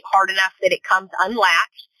pin gate hard enough that it comes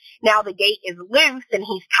unlatched. Now the gate is loose, and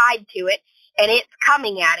he's tied to it, and it's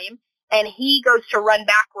coming at him, and he goes to run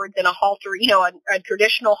backwards in a halter, a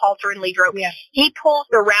traditional halter and lead rope. Yeah. He pulls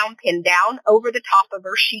the round pin down over the top of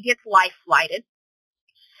her. She gets life flighted.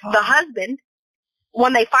 Oh. The husband,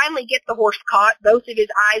 when they finally get the horse caught, both of his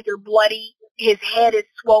eyes are bloody. His head is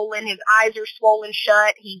swollen. His eyes are swollen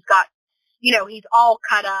shut. He's got, he's all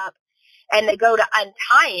cut up. And they go to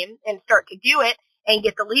untie him and start to do it. and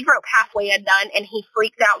get the lead rope halfway undone, and he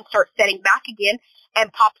freaks out and starts setting back again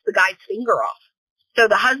and pops the guy's finger off. So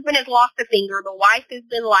the husband has lost a finger. The wife has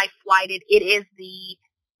been life flighted. It is the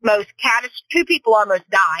most catastrophic. 2 people almost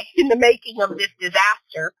die in the making of this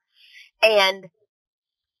disaster. And,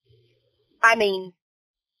 I mean,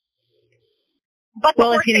 but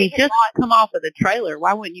well, if he just come off of the trailer,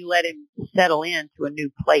 why wouldn't you let him settle into a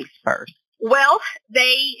new place first? Well,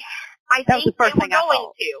 I think they were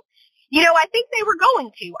going to. You know, I think they were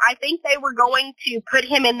going to. I think they were going to put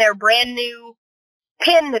him in their brand new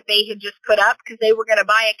pen that they had just put up because they were going to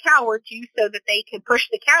buy a cow or 2 so that they could push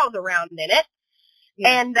the cows around in it.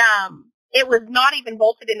 Yeah. And it was not even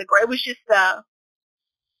bolted in the ground. It was just a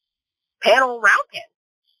panel round pen.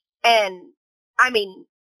 And, I mean,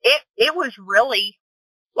 it was really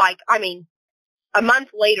like, I mean, a month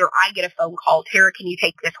later, I get a phone call, Tara, can you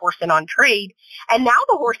take this horse in on trade? And now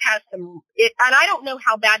the horse has and I don't know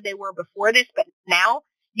how bad they were before this, but now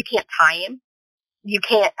you can't tie him. You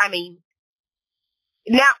can't, I mean,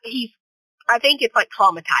 now I think it's like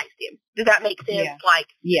traumatized him. Does that make sense? Yeah. Like,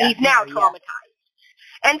 he's now traumatized.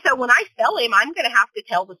 Yeah. And so when I sell him, I'm going to have to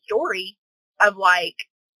tell the story of like,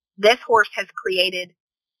 this horse has created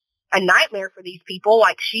a nightmare for these people.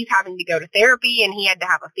 Like, she's having to go to therapy and he had to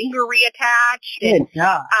have a finger reattached. Good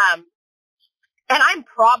God. And I'm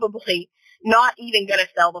probably not even going to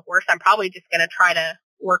sell the horse. I'm probably just going to try to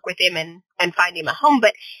work with him and find him a home.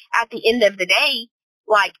 But at the end of the day,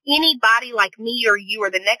 like anybody like me or you or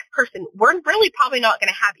the next person, we're really probably not going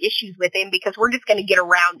to have issues with him because we're just going to get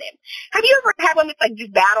around him. Have you ever had one that's like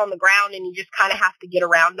just bad on the ground and you just kind of have to get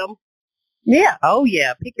around them? Yeah. Oh,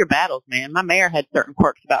 yeah. Pick your battles, man. My mare had certain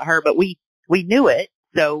quirks about her, but we knew it,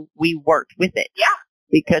 so we worked with it. Yeah.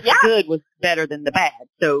 Because the good was better than the bad.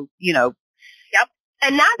 So, you know. Yep.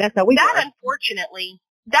 And that's how we work. Unfortunately,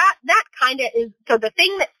 that kind of is, so the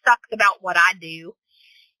thing that sucks about what I do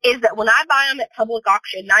is that when I buy them at public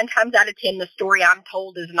auction, 9 times out of 10, the story I'm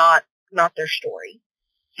told is not their story.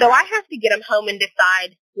 So I have to get them home and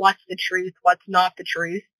decide what's the truth, what's not the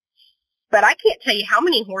truth. But I can't tell you how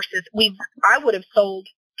many horses I would have sold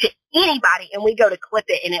to anybody, and we go to clip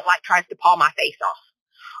it, and it like tries to paw my face off.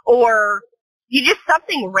 Or you just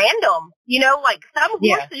something random, you know, like some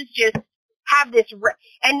horses just have this,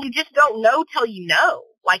 and you just don't know till you know.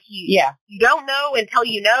 Like you don't know until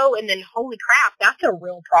you know, and then holy crap, that's a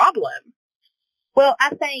real problem. Well, I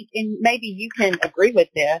think, and maybe you can agree with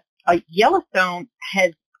this, Yellowstone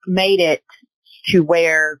has made it to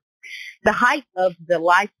where the height of the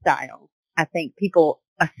lifestyle, I think people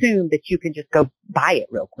assume that you can just go buy it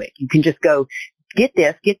real quick. You can just go get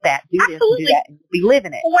this, get that, do this, and do that, and be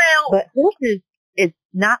living it. Well, but horses is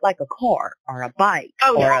not like a car or a bike.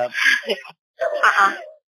 Oh, no.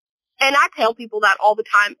 And I tell people that all the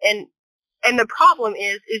time. And the problem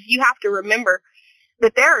is you have to remember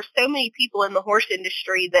that there are so many people in the horse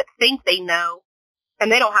industry that think they know,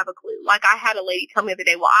 and they don't have a clue. Like I had a lady tell me the other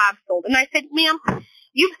day, well, I've sold. And I said, ma'am,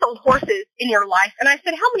 you've sold horses in your life. And I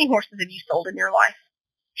said, how many horses have you sold in your life?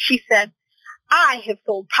 She said, I have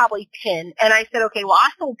sold probably 10. And I said, okay, well, I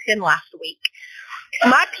sold 10 last week.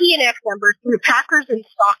 My P&F number through Packers and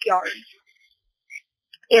Stockyards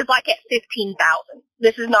is like at 15,000.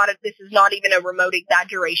 This is not even a remote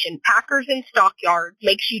exaggeration. Packers and Stockyards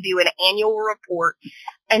makes you do an annual report,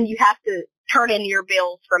 and you have to turn in your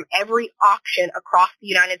bills from every auction across the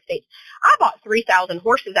United States. I bought 3,000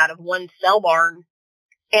 horses out of one sell barn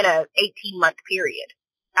in a 18-month period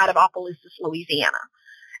out of Opelousas, Louisiana.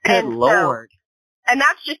 Good Lord. And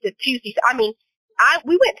that's just a Tuesday. I mean,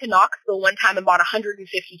 we went to Knoxville one time and bought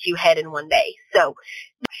 152 head in one day. So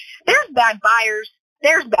there's bad buyers.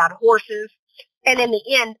 There's bad horses. And in the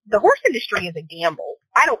end, the horse industry is a gamble.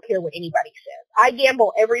 I don't care what anybody says. I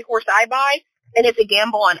gamble every horse I buy, and it's a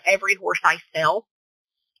gamble on every horse I sell.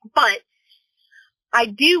 But I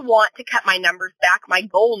do want to cut my numbers back. My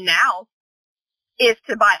goal now is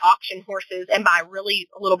to buy auction horses and buy really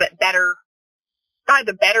a little bit better, buy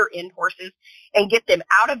the better end horses and get them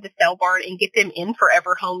out of the sell barn and get them in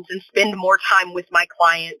forever homes and spend more time with my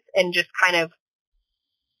clients and just kind of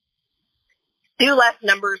do less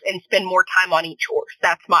numbers and spend more time on each horse.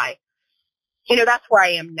 That's that's where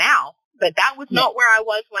I am now. But that was not where I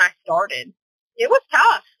was when I started. It was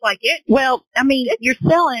tough. Well, I mean, you're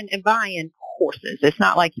selling and buying horses. It's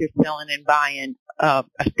not like you're selling and buying a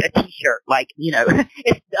T-shirt. Like,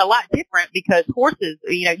 it's a lot different because horses,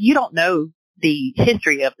 you don't know the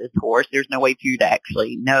history of this horse. There's no way for you to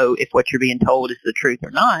actually know if what you're being told is the truth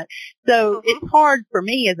or not. So it's hard for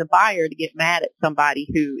me as a buyer to get mad at somebody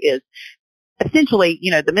who is essentially,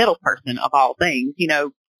 the middle person of all things.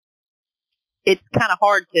 It's kind of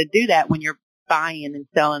hard to do that when you're buying and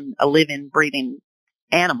selling a living, breathing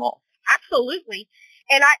animal. Absolutely.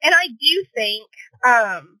 And I do think,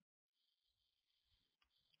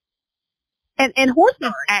 and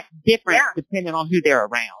horses act different depending on who they're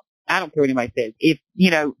around. I don't care what anybody says. If,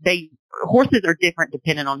 horses are different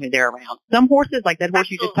depending on who they're around. Some horses, like that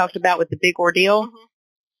horse you just talked about with the big ordeal,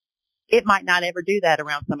 it might not ever do that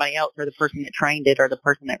around somebody else or the person that trained it or the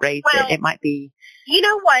person that raised it. It might be. You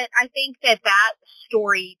know what I think that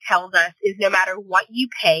story tells us is no matter what you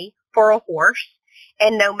pay for a horse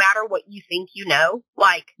and no matter what you think you know,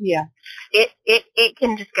 like, it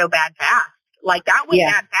can just go bad fast. Like, that went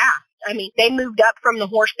bad fast. I mean, they moved up from the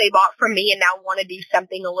horse they bought from me and now want to do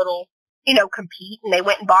something a little, compete. And they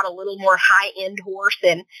went and bought a little more high-end horse.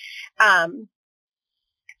 And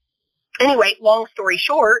anyway, long story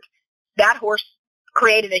short, that horse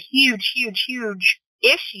created a huge, huge, huge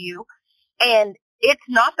issue. And it's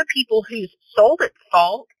not the people who sold its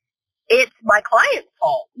fault. It's my client's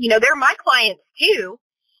fault. They're my clients too.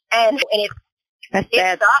 And that's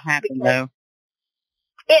sad to happen, though.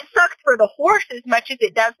 It sucks for the horse as much as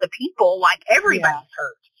it does the people. Like, everybody's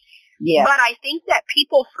hurt. Yeah. But I think that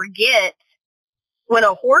people forget when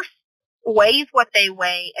a horse weighs what they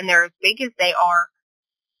weigh and they're as big as they are,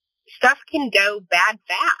 stuff can go bad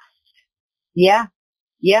fast. Yeah.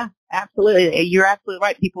 Yeah, absolutely. You're absolutely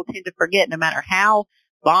right. People tend to forget no matter how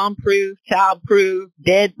bomb-proof, child-proof,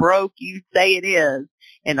 dead broke you say it is.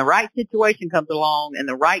 And the right situation comes along and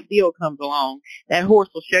the right deal comes along, that horse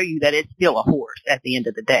will show you that it's still a horse at the end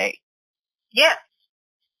of the day. Yes,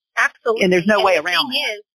 absolutely. And there's no way around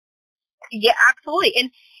that. Yeah, absolutely.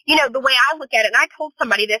 And, the way I look at it, and I told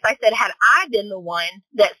somebody this, I said, had I been the one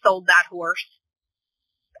that sold that horse,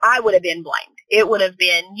 I would have been blamed. It would have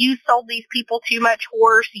been, you sold these people too much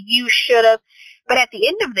horse, you should have. But at the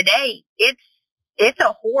end of the day, it's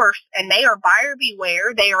a horse, and they are buyer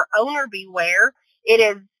beware, they are owner beware. It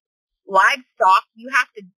is livestock. You have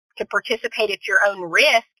to participate at your own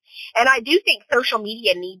risk. And I do think social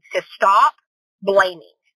media needs to stop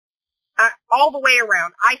blaming. All the way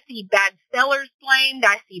around. I see bad sellers blamed.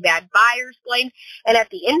 I see bad buyers blamed. And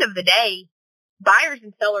at the end of the day, buyers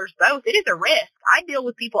and sellers both, it is a risk. I deal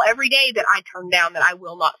with people every day that I turn down that I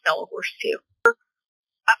will not sell a horse to.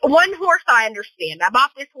 One horse I understand. I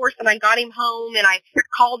bought this horse and I got him home and I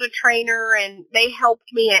called a trainer and they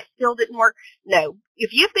helped me and it still didn't work. No.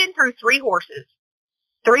 If you've been through 3 horses,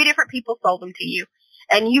 3 different people sold them to you,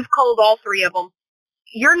 and you've culled all 3 of them,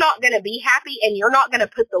 you're not going to be happy and you're not going to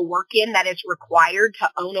put the work in that is required to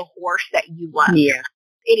own a horse that you love. Yeah.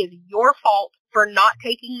 It is your fault for not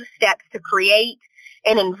taking the steps to create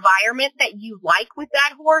an environment that you like with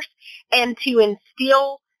that horse and to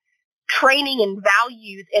instill training and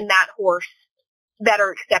values in that horse that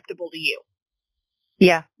are acceptable to you.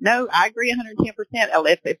 Yeah, no, I agree 110%.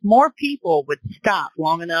 If more people would stop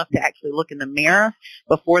long enough to actually look in the mirror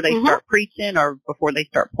before they start preaching or before they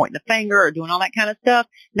start pointing the finger or doing all that kind of stuff,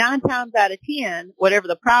 9 times out of 10, whatever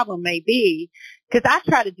the problem may be, because I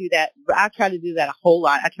try to do that a whole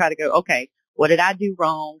lot. I try to go, okay, what did I do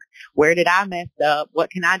wrong? Where did I mess up? What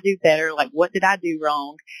can I do better? Like, what did I do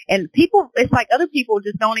wrong? And people, it's like other people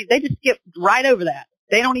just they just skip right over that.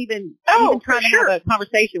 They don't even try to have a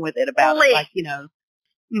conversation with it about it. Like,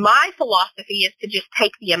 My philosophy is to just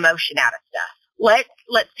take the emotion out of stuff.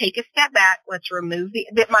 Let's take a step back. Let's remove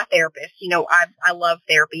my therapist. I love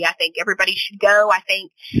therapy. I think everybody should go. I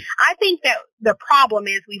think that the problem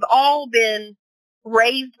is we've all been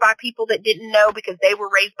raised by people that didn't know because they were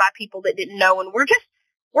raised by people that didn't know, and we're just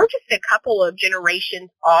a couple of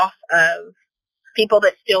generations off of people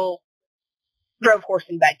that still drove horse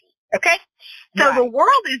and buggy. Okay? So The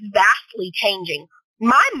world is vastly changing.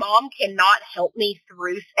 My mom cannot help me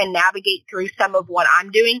through and navigate through some of what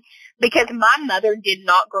I'm doing because my mother did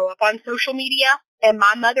not grow up on social media, and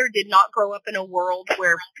my mother did not grow up in a world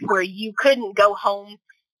where you couldn't go home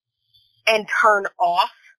and turn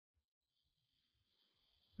off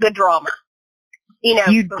the drama.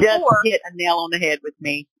 You just hit a nail on the head with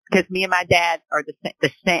me because me and my dad are the same.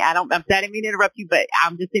 I didn't mean to interrupt you, but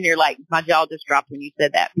I'm just in here like my jaw just dropped when you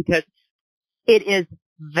said that because it is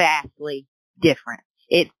vastly different.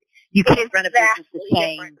 You can't run a business the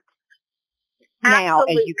same now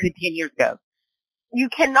as you could 10 years ago. You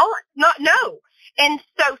cannot, no. And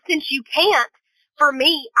so since you can't, for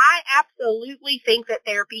me, I absolutely think that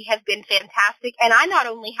therapy has been fantastic. And I not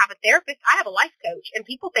only have a therapist, I have a life coach. And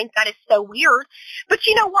people think that is so weird. But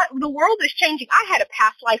you know what? The world is changing. I had a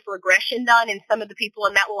past life regression done, and some of the people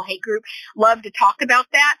in that little hate group love to talk about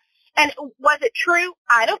that. And was it true?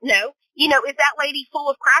 I don't know. Is that lady full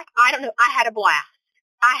of crack? I don't know. I had a blast.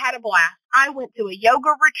 I went to a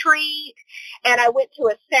yoga retreat, and I went to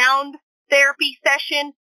a sound therapy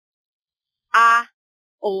session. I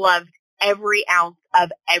loved every ounce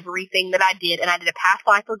of everything that I did, and I did a past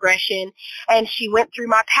life regression, and she went through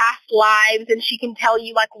my past lives, and she can tell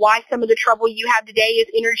you, like, why some of the trouble you have today is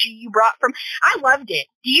energy you brought from. I loved it.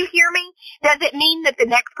 Do you hear me? Does it mean that the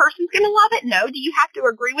next person's going to love it? No. Do you have to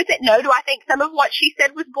agree with it? No. Do I think some of what she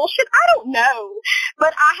said was bullshit? I don't know,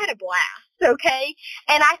 but I had a blast, okay?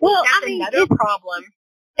 And I think that's another problem.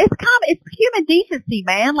 It's human decency,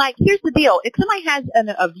 man. Like, here's the deal. If somebody has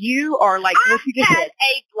a view or, like, what you just had said.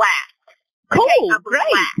 a blast. Cool, okay, great.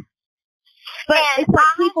 Blast. But and it's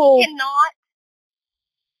like people cannot.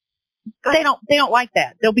 They don't like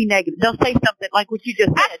that. They'll be negative. They'll say something like what you just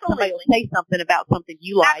said. Absolutely. Somebody will say something about something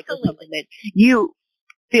you like Absolutely. or something that you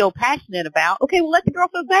feel passionate about. Okay, well, let the girl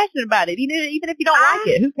feel passionate about it. Even if you don't like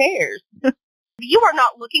it, who cares? You are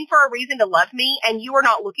not looking for a reason to love me, and you are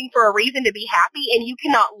not looking for a reason to be happy, and you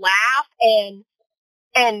cannot laugh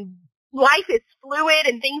and life is fluid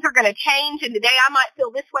and things are going to change, and today I might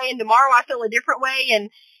feel this way and tomorrow I feel a different way, and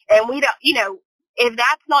we don't, if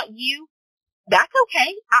that's not you, that's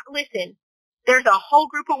okay. Listen, there's a whole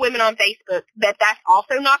group of women on Facebook that's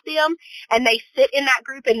also not them, and they sit in that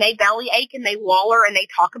group and they bellyache and they waller and they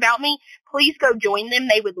talk about me. Please go join them.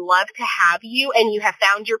 They would love to have you, and you have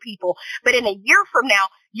found your people. But in a year from now,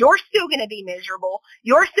 you're still going to be miserable.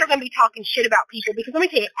 You're still going to be talking shit about people, because let me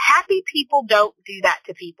tell you, happy people don't do that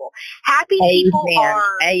to people. Happy people are...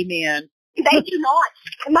 Amen. They do not.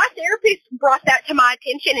 And my therapist brought that to my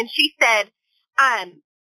attention, and she said,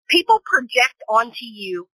 people project onto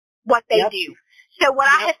you what they do. So what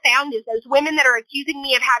I have found is those women that are accusing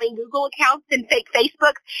me of having Google accounts and fake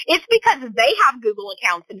Facebooks, it's because they have Google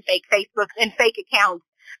accounts and fake Facebooks and fake accounts.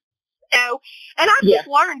 And I've just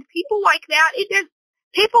learned people like that,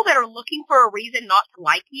 people that are looking for a reason not to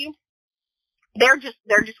like you, they're just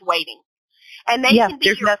waiting. And they can be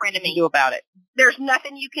your frenemy. There's nothing you can do about it. There's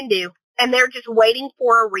nothing you can do. And they're just waiting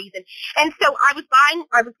for a reason. And so I was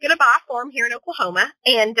going to buy a farm here in Oklahoma,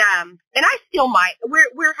 and I still might.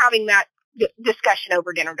 We're having that discussion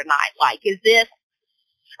over dinner tonight. Like,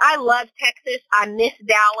 I love Texas. I miss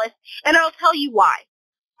Dallas. And I'll tell you why.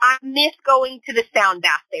 I miss going to the sound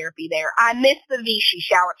bath therapy there. I miss the Vichy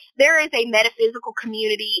shower. There is a metaphysical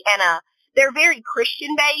community, and they're very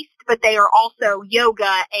Christian based, but they are also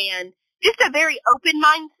yoga and just a very open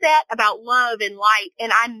mindset about love and light.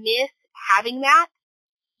 And I miss having that.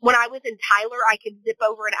 When I was in Tyler, I could zip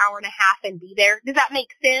over an hour and a half and be there. Does that make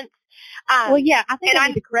sense? Well, yeah, I think I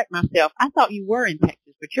need to correct myself. I thought you were in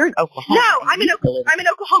Texas, but you're in Oklahoma. No, I'm in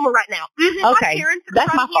Oklahoma right now. Mm-hmm. Okay, my parents are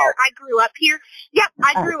that's from my here. fault. I grew up here. Yep,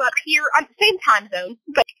 I grew up here. I'm the same time zone,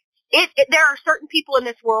 but there are certain people in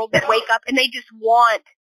this world that wake up and they just want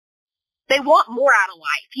more out of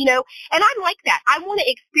life, and I'm like that. I want to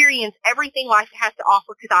experience everything life has to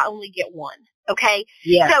offer because I only get one. Okay?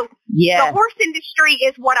 Yeah. So the horse industry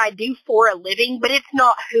is what I do for a living, but it's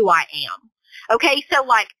not who I am. Okay? So,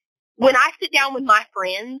 like, when I sit down with my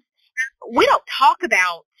friends, we don't talk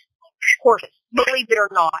about horses, believe it or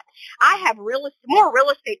not. I have more real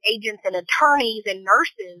estate agents and attorneys and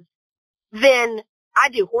nurses than I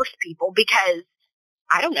do horse people, because,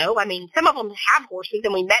 I don't know, I mean, some of them have horses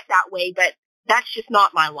and we met that way, but that's just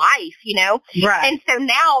not my life, Right. And so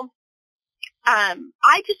now,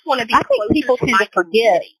 I just want to be I think people tend to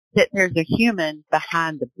forget that there's a human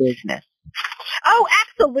behind the business. Oh,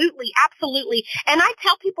 absolutely, absolutely. And I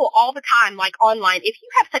tell people all the time, like online, if you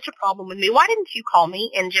have such a problem with me, why didn't you call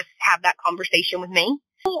me and just have that conversation with me?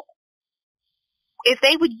 If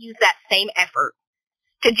they would use that same effort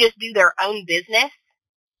to just do their own business,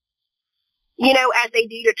 as they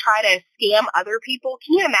do to try to scam other people,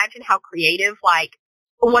 can you imagine how creative, like,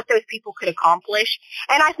 what those people could accomplish?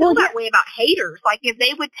 And I feel that way about haters. Like, if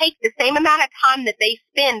they would take the same amount of time that they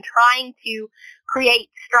spend trying to create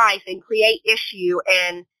strife and create issue,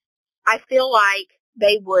 and I feel like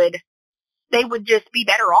they would just be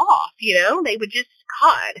better off, They would just,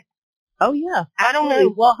 God. Oh, yeah. I don't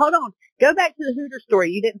know. Well, hold on. Go back to the Hooter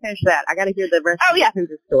story. You didn't finish that. I got to hear the rest of the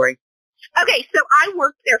Hooter story. Okay, so I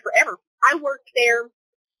worked there forever. I worked there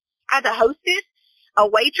as a hostess, a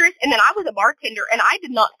waitress, and then I was a bartender, and I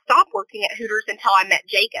did not stop working at Hooters until I met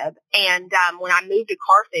Jacob. And when I moved to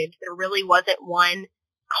Carthage, there really wasn't one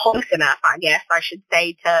close enough, I guess I should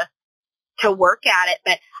say, to work at it.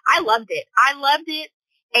 But I loved it.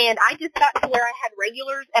 And I just got to where I had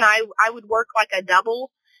regulars, and I would work like a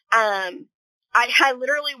double. I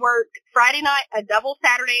literally worked Friday night, a double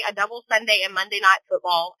Saturday, a double Sunday, and Monday night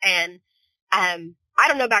football. And I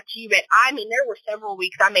don't know about you, but I mean, there were several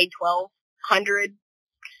weeks I made $1,200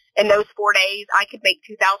 in those 4 days, I could make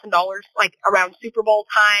 $2,000, like around Super Bowl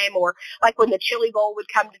time, or like when the Chili Bowl would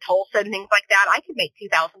come to Tulsa and things like that. I could make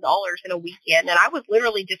 $2,000 in a weekend, and I was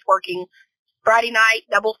literally just working Friday night,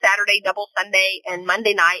 double Saturday, double Sunday, and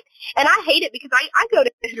Monday night. And I hate it because I go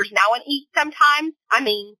to Hooters now and eat sometimes. I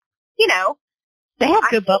mean, you know. They have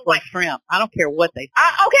good buffalo shrimp. I don't care what they say.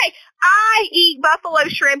 Okay, I eat buffalo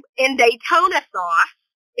shrimp in Daytona sauce.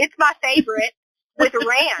 It's my favorite with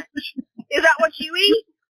ranch. Is that what you eat?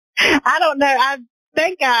 I don't know. I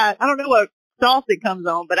don't know what sauce it comes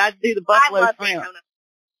on, but I do the buffalo shrimp. Daytona.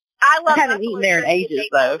 I haven't eaten there in ages,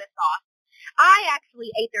 though. Sauce. I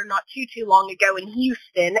actually ate there not too long ago in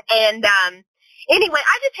Houston, and anyway,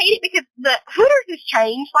 I just hate it because the Hooters has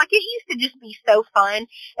changed. Like, it used to just be so fun,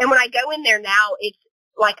 and when I go in there now, it's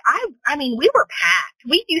like, I mean, we were packed.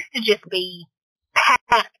 We used to just be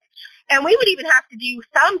packed, and we would even have to do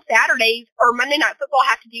some Saturdays or Monday Night Football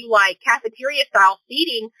have to do, like, cafeteria-style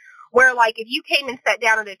seating, where, like, if you came and sat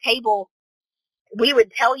down at a table, we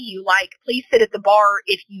would tell you, like, please sit at the bar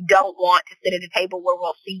if you don't want to sit at a table where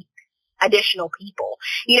we'll seat additional people.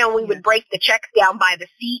 You know, we would break the checks down by the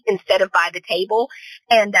seat instead of by the table.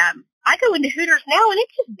 And I go into Hooters now and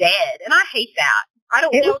it's just dead. And I hate that. I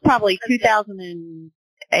don't know. It was probably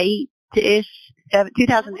 2008-ish,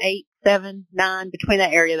 2008, 7, 9, between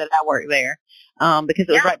that area that I worked there. Because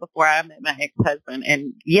it was right before I met my ex-husband.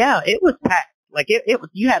 And yeah, it was packed. Like it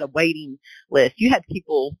was, you had a waiting list. You had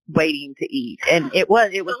people waiting to eat. And it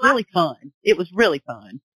was really fun. It was really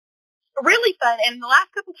fun. Really fun, and the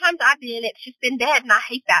last couple times I've been, it's just been dead, and I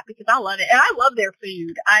hate that because I love it, and I love their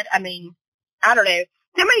food. I mean, I don't know.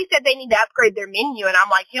 Somebody said they need to upgrade their menu, and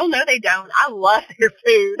I'm like, hell no, they don't. I love their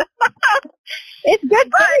food. It's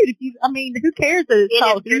good food. Who cares that it's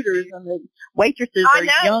called Hooters and the waitresses are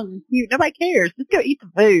young and cute? Nobody cares. Just go eat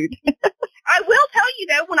the food. I will tell you,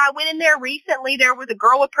 though, when I went in there recently, there was a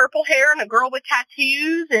girl with purple hair and a girl with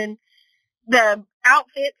tattoos, and the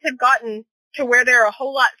outfits have gotten to where they're a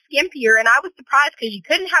whole lot skimpier, and I was surprised because you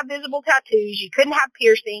couldn't have visible tattoos, you couldn't have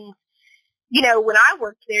piercings. You know, when I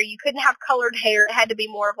worked there, you couldn't have colored hair. It had to be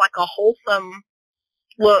more of like a wholesome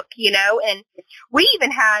look, you know, and we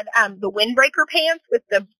even had the windbreaker pants with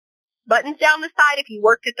the buttons down the side. If you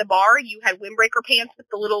worked at the bar, you had windbreaker pants with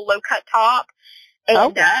the little low-cut top. And,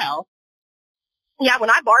 oh, wow. Yeah, when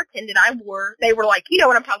I bartended, they were like, you know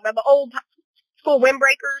what I'm talking about, the old school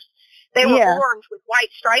windbreakers. They were orange with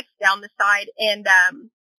white stripes down the side. And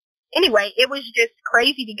anyway, it was just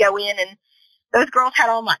crazy to go in. And those girls had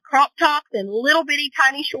on like crop tops and little bitty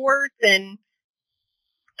tiny shorts and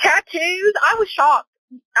tattoos. I was shocked.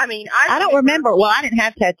 I mean, I don't remember. Well, I didn't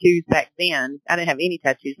have tattoos back then. I didn't have any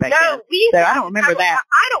tattoos back then. So I don't remember that.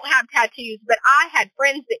 I don't have tattoos, but I had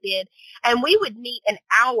friends that did. And we would meet an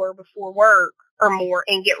hour before work or more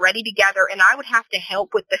and get ready together. And I would have to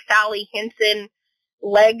help with the Sally Henson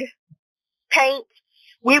leg paint.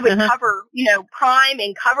 We would cover, prime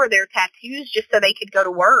and cover their tattoos just so they could go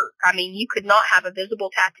to work. I mean, you could not have a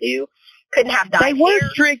visible tattoo. Couldn't have dyed hair. They were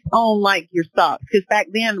strict on, like, your socks, because back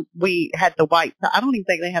then we had the white I don't even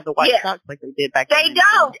think they have the white socks like they did back then. They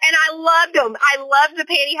don't, and I loved them. I loved the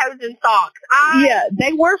pantyhose and socks.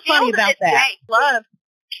 They were funny about that.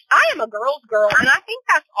 I am a girl's girl, and I think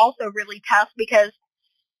that's also really tough because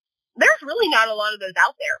there's really not a lot of those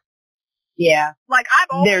out there. Yeah. Like, I've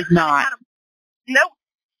always There's not. Nope.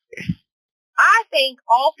 I think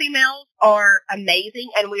all females are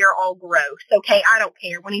amazing and we are all gross, okay? I don't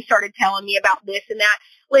care. When he started telling me about this and that,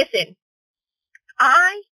 listen,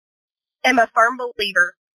 I am a firm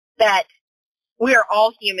believer that we are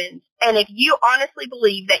all humans. And if you honestly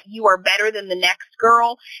believe that you are better than the next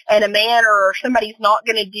girl and a man or somebody's not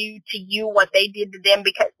going to do to you what they did to them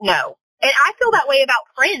no. And I feel that way about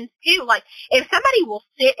friends too. Like, if somebody will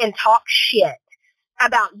sit and talk shit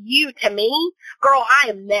about you to me, girl, I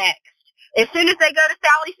am next. As soon as they go to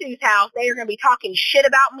Sally Sue's house, they are going to be talking shit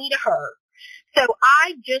about me to her. So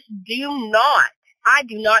I just do not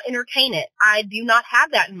entertain it. I do not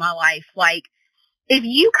have that in my life. Like, if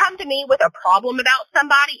you come to me with a problem about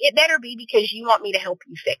somebody, it better be because you want me to help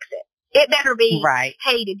you fix it. It better be, right.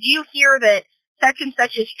 Hey, did you hear that such and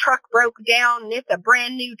such's truck broke down and it's a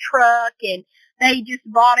brand new truck and they just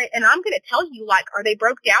bought it? And I'm going to tell you, like, are they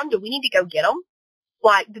broke down? Do we need to go get them?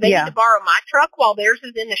 Like, do they need to borrow my truck while theirs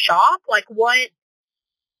is in the shop? Like, what?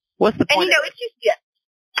 What's the point? And,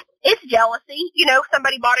 it's jealousy.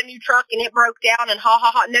 Somebody bought a new truck and it broke down and ha,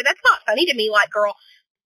 ha, ha. No, that's not funny to me, like, girl.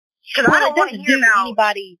 Because I don't want to hear about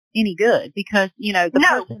anybody any good because, the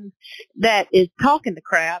person that is talking the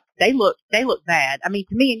crap, they look bad. I mean,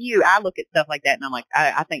 to me and you, I look at stuff like that and I'm like,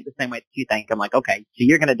 I think the same way that you think. I'm like, okay, so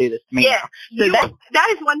you're going to do this to me now. So that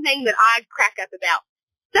is one thing that I crack up about.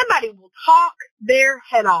 somebody will talk their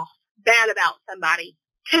head off bad about somebody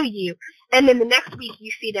to you, and then the next week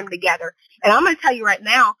you see them together. And I'm going to tell you right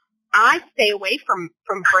now, I stay away from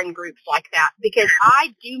friend groups like that because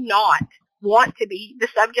I do not want to be the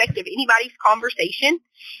subject of anybody's conversation,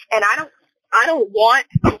 and I don't want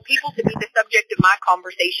people to be the subject of my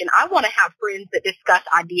conversation. I want to have friends that discuss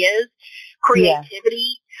ideas,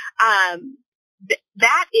 creativity.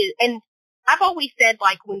 That is, and I've always said,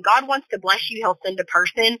 like, when God wants to bless you, he'll send a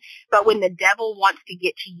person, but when the devil wants to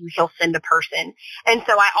get to you, he'll send a person. And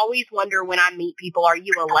so I always wonder when I meet people, are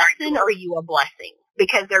you a lesson or are you a blessing?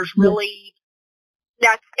 Because there's really,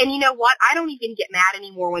 and you know what? I don't even get mad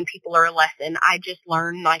anymore when people are a lesson. I just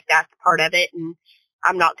learn, like, that's part of it, and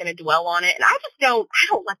I'm not going to dwell on it. And I don't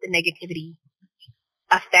let the negativity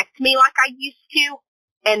affect me like I used to.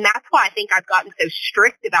 And that's why I think I've gotten so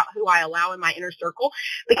strict about who I allow in my inner circle,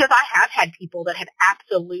 because I have had people that have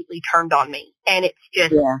absolutely turned on me. And it's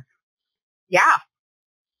just, yeah,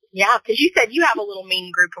 because you said you have a little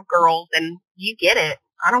mean group of girls, and you get it.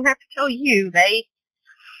 I don't have to tell you.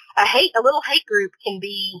 A little hate group can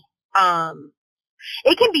be,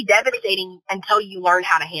 it can be devastating until you learn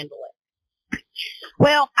how to handle it.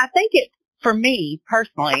 Well, I think for me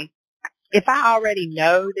personally, if I already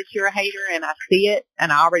know that you're a hater and I see it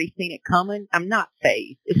and I already seen it coming, I'm not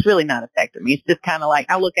fazed. It's really not affecting me. It's just kind of like,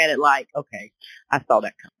 I look at it like, okay, I saw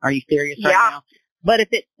that coming. Are you serious right now? But if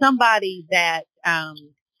it's somebody that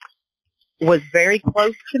was very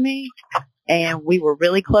close to me and we were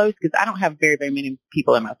really close, because I don't have very, very many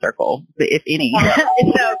people in my circle, if any.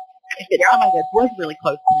 So if it's somebody that was really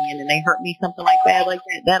close to me and then they hurt me something like that,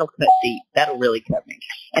 that'll cut deep. That'll really cut me.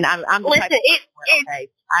 And I'm the type of person where, okay,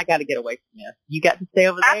 I got to get away from this. You got to stay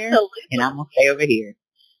over there, and I'm going to stay over here.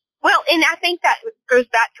 Well, and I think that goes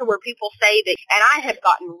back to where people say that, and I have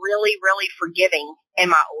gotten really, really forgiving in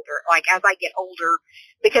my as I get older,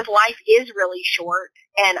 because life is really short,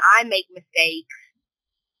 and I make mistakes,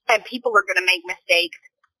 and people are going to make mistakes.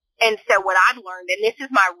 And so what I've learned, and this is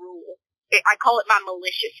my rule, I call it my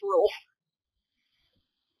malicious rule,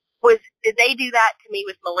 did they do that to me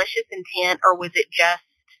with malicious intent, or was it just,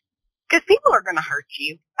 because people are going to hurt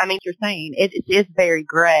you. I mean, you're saying it is very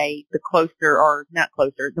gray. The closer, or not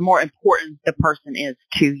closer, the more important the person is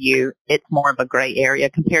to you, it's more of a gray area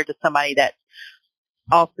compared to somebody that's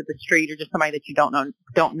off to the street or just somebody that you don't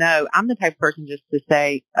know. I'm the type of person just to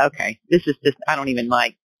say, okay, this is just, I don't even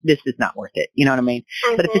like, this is not worth it. You know what I mean?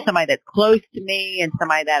 Mm-hmm. But if it's somebody that's close to me and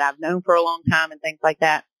somebody that I've known for a long time and things like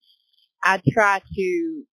that, I try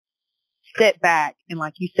to step back and,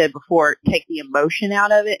 like you said before, take the emotion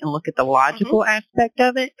out of it and look at the logical aspect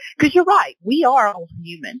of it. Because you're right. We are all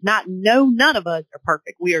human. None of us are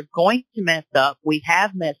perfect. We are going to mess up. We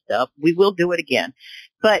have messed up. We will do it again.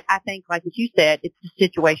 But I think, like what you said, it's a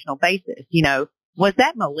situational basis. You know, was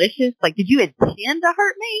that malicious? Like, did you intend to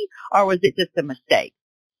hurt me, or was it just a mistake?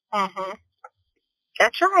 Mm-hmm.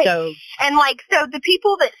 That's right. So the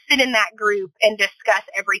people that sit in that group and discuss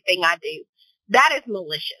everything I do, that is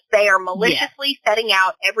malicious. They are maliciously setting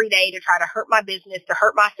out every day to try to hurt my business, to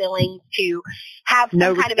hurt my feelings, to have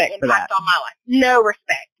some kind of an impact on my life. No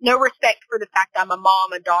respect. No respect for the fact I'm a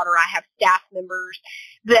mom, a daughter, I have staff members,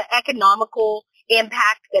 the economical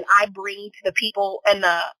impact that I bring to the people and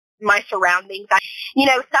my surroundings.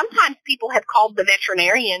 Sometimes people have called the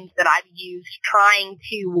veterinarians that I've used trying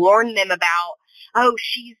to warn them about, oh,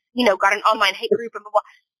 she's, got an online hate group and blah, blah.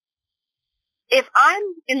 If I'm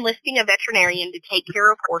enlisting a veterinarian to take care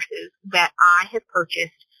of horses that I have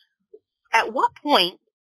purchased, at what point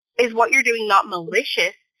is what you're doing not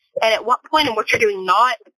malicious? And at what point in what you're doing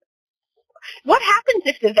what happens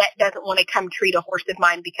if the vet doesn't want to come treat a horse of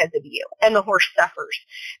mine because of you and the horse suffers?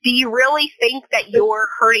 Do you really think that you're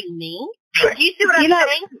hurting me? Do you see what I'm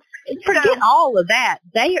saying? Forget all of that.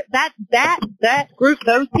 That group,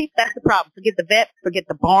 those people, that's the problem. Forget the vet, forget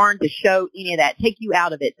the barn, the show, any of that. Take you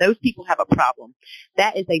out of it. Those people have a problem.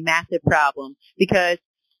 That is a massive problem because,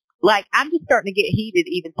 I'm just starting to get heated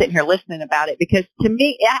even sitting here listening about it, because to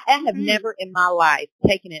me, I have never in my life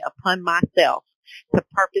taken it upon myself to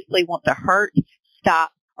purposely want to hurt,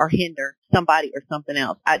 stop, or hinder somebody or something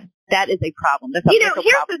else. That is a problem. That's a here's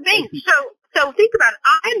the thing. So think about it.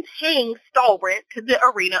 I'm paying stall rent to the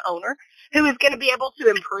arena owner who is going to be able to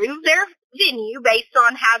improve their venue based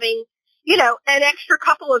on having, an extra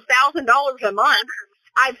couple of $1,000s a month.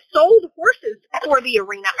 I've sold horses for the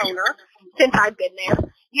arena owner since I've been there.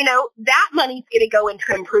 That money's going to go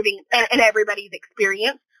into improving and everybody's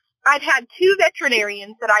experience. I've had 2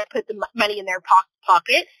 veterinarians that I put the money in their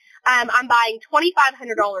pocket. I'm buying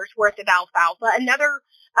 $2,500 worth of alfalfa, another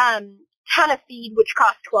ton of feed, which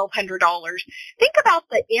costs $1,200. Think about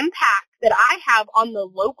the impact that I have on the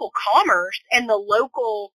local commerce and the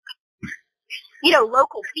local,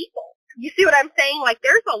 local people. You see what I'm saying? Like,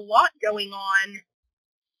 there's a lot going on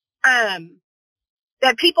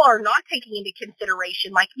that people are not taking into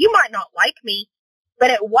consideration. Like, you might not like me,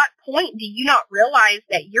 but at what point do you not realize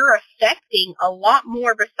that you're affecting a lot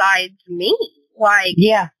more besides me? Like,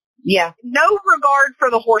 yeah. No regard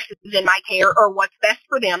for the horses in my care or what's best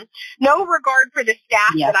for them. No regard for the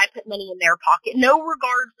staff that I put money in their pocket. No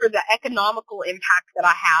regard for the economical impact that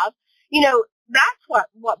I have. That's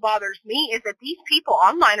what bothers me is that these people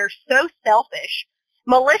online are so selfish.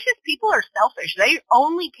 Malicious people are selfish. They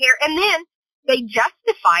only care, and then they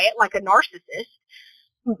justify it like a narcissist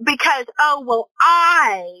because,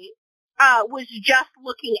 I was just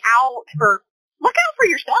looking out for. Look out for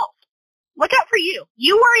yourself. Look out for you.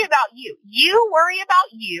 You worry about you. You worry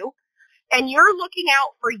about you, and you're looking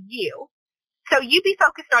out for you. So you be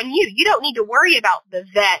focused on you. You don't need to worry about the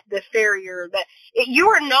vet, the farrier. You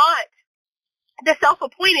are not the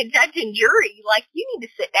self-appointed judge and jury. Like, you need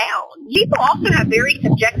to sit down. People also have very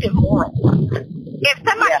subjective morals. If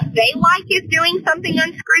somebody they like is doing something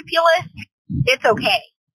unscrupulous, it's okay.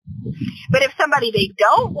 But if somebody they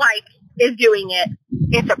don't like is doing it,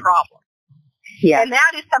 it's a problem. Yeah. And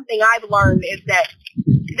that is something I've learned is that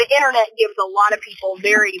the internet gives a lot of people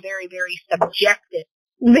very, very, very subjective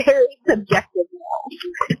morals.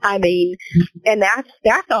 I mean, and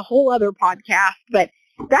that's a whole other podcast, but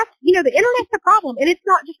that's, the internet's a problem, and it's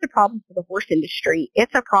not just a problem for the horse industry.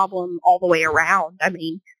 It's a problem all the way around. I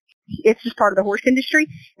mean, it's just part of the horse industry,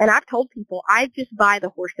 and I've told people, I just buy the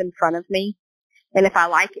horse in front of me, and if I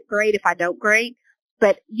like it, great. If I don't, great.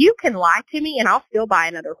 But you can lie to me, and I'll still buy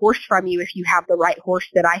another horse from you if you have the right horse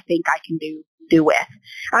that I think I can do with.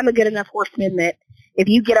 I'm a good enough horseman that if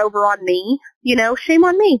you get over on me, shame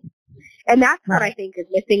on me. And that's what I think is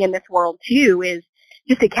missing in this world, too, is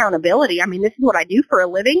just accountability. I mean, this is what I do for a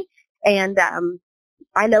living, and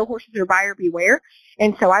I know horses are buyer beware,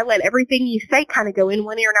 and so I let everything you say kind of go in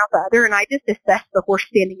one ear and out the other, and I just assess the horse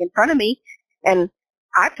standing in front of me. And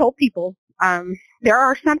I've told people, there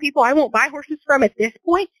are some people I won't buy horses from at this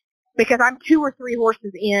point because I'm 2 or 3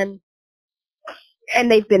 horses in and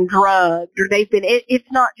they've been drugged or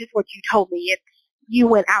it's not just what you told me. It's you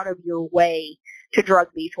went out of your way to drug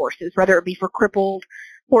these horses, whether it be for crippled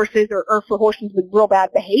horses or for horses with real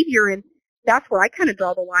bad behavior. And that's where I kind of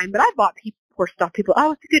draw the line. But I bought horse stuff. People,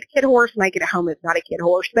 it's a good kid horse. And I get it home. It's not a kid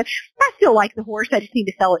horse, but I still like the horse. I just need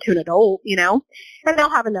to sell it to an adult, and they'll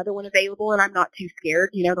have another one available and I'm not too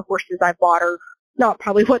scared. The horses I've bought are not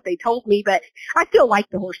probably what they told me, but I still like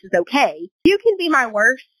the horses okay. You can be my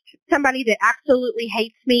worst, somebody that absolutely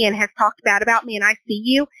hates me and has talked bad about me, and I see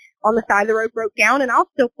you on the side of the road broke down, and I'll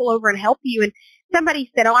still pull over and help you. And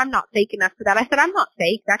somebody said, I'm not fake enough for that. I said, I'm not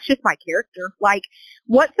fake. That's just my character. Like,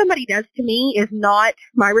 what somebody does to me is not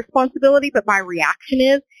my responsibility, but my reaction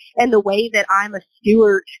is, and the way that I'm a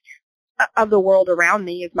steward of the world around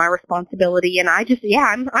me is my responsibility. And I just,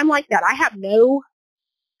 I'm like that. I have no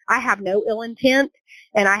ill intent,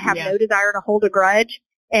 and I have no desire to hold a grudge,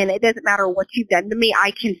 and it doesn't matter what you've done to me,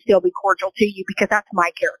 I can still be cordial to you because that's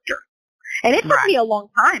my character. And it took me a long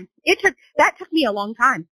time. That took me a long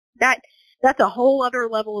time. That's a whole other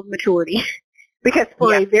level of maturity because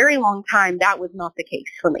for a very long time, that was not the case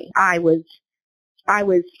for me. I was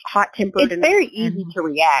hot-tempered. It's very easy to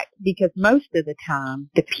react because most of the time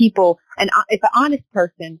the people, and if an honest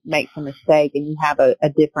person makes a mistake and you have a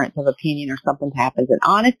difference of opinion or something happens, an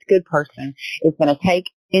honest, good person is going to take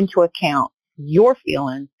into account your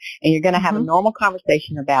feelings and you're going to have a normal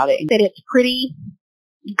conversation about it. And that it's pretty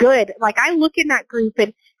good. Like, I look in that group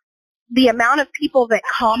and the amount of people that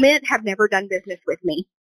comment have never done business with me.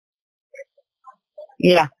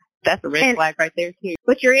 Yeah, that's a red flag right there too.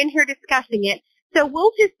 But you're in here discussing it. So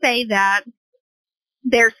we'll just say that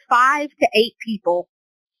there's 5 to 8 people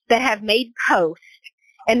that have made posts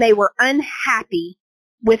and they were unhappy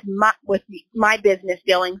with my business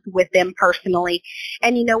dealings with them personally.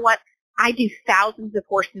 And you know what? I do thousands of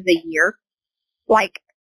horses a year. Like,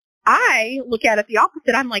 I look at it the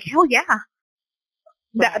opposite. I'm like, hell yeah.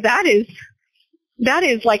 That is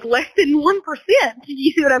like less than 1%.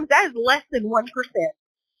 You see what I'm saying? That is less than 1%.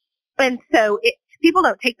 And so people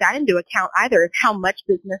don't take that into account either, is how much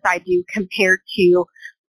business I do compared to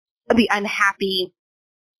the unhappy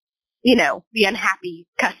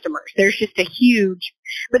customers. There's just a huge,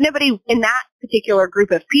 but nobody in that particular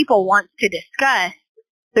group of people wants to discuss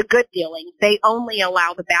the good dealings. They only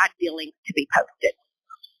allow the bad dealings to be posted.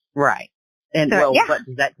 Right. And so, what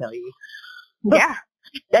does that tell you? Yeah.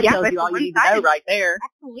 That tells you all you need to know right there.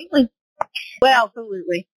 Absolutely. Well,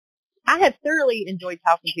 absolutely. I have thoroughly enjoyed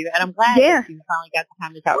talking to you, and I'm glad that you finally got the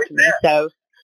time to talk to me. So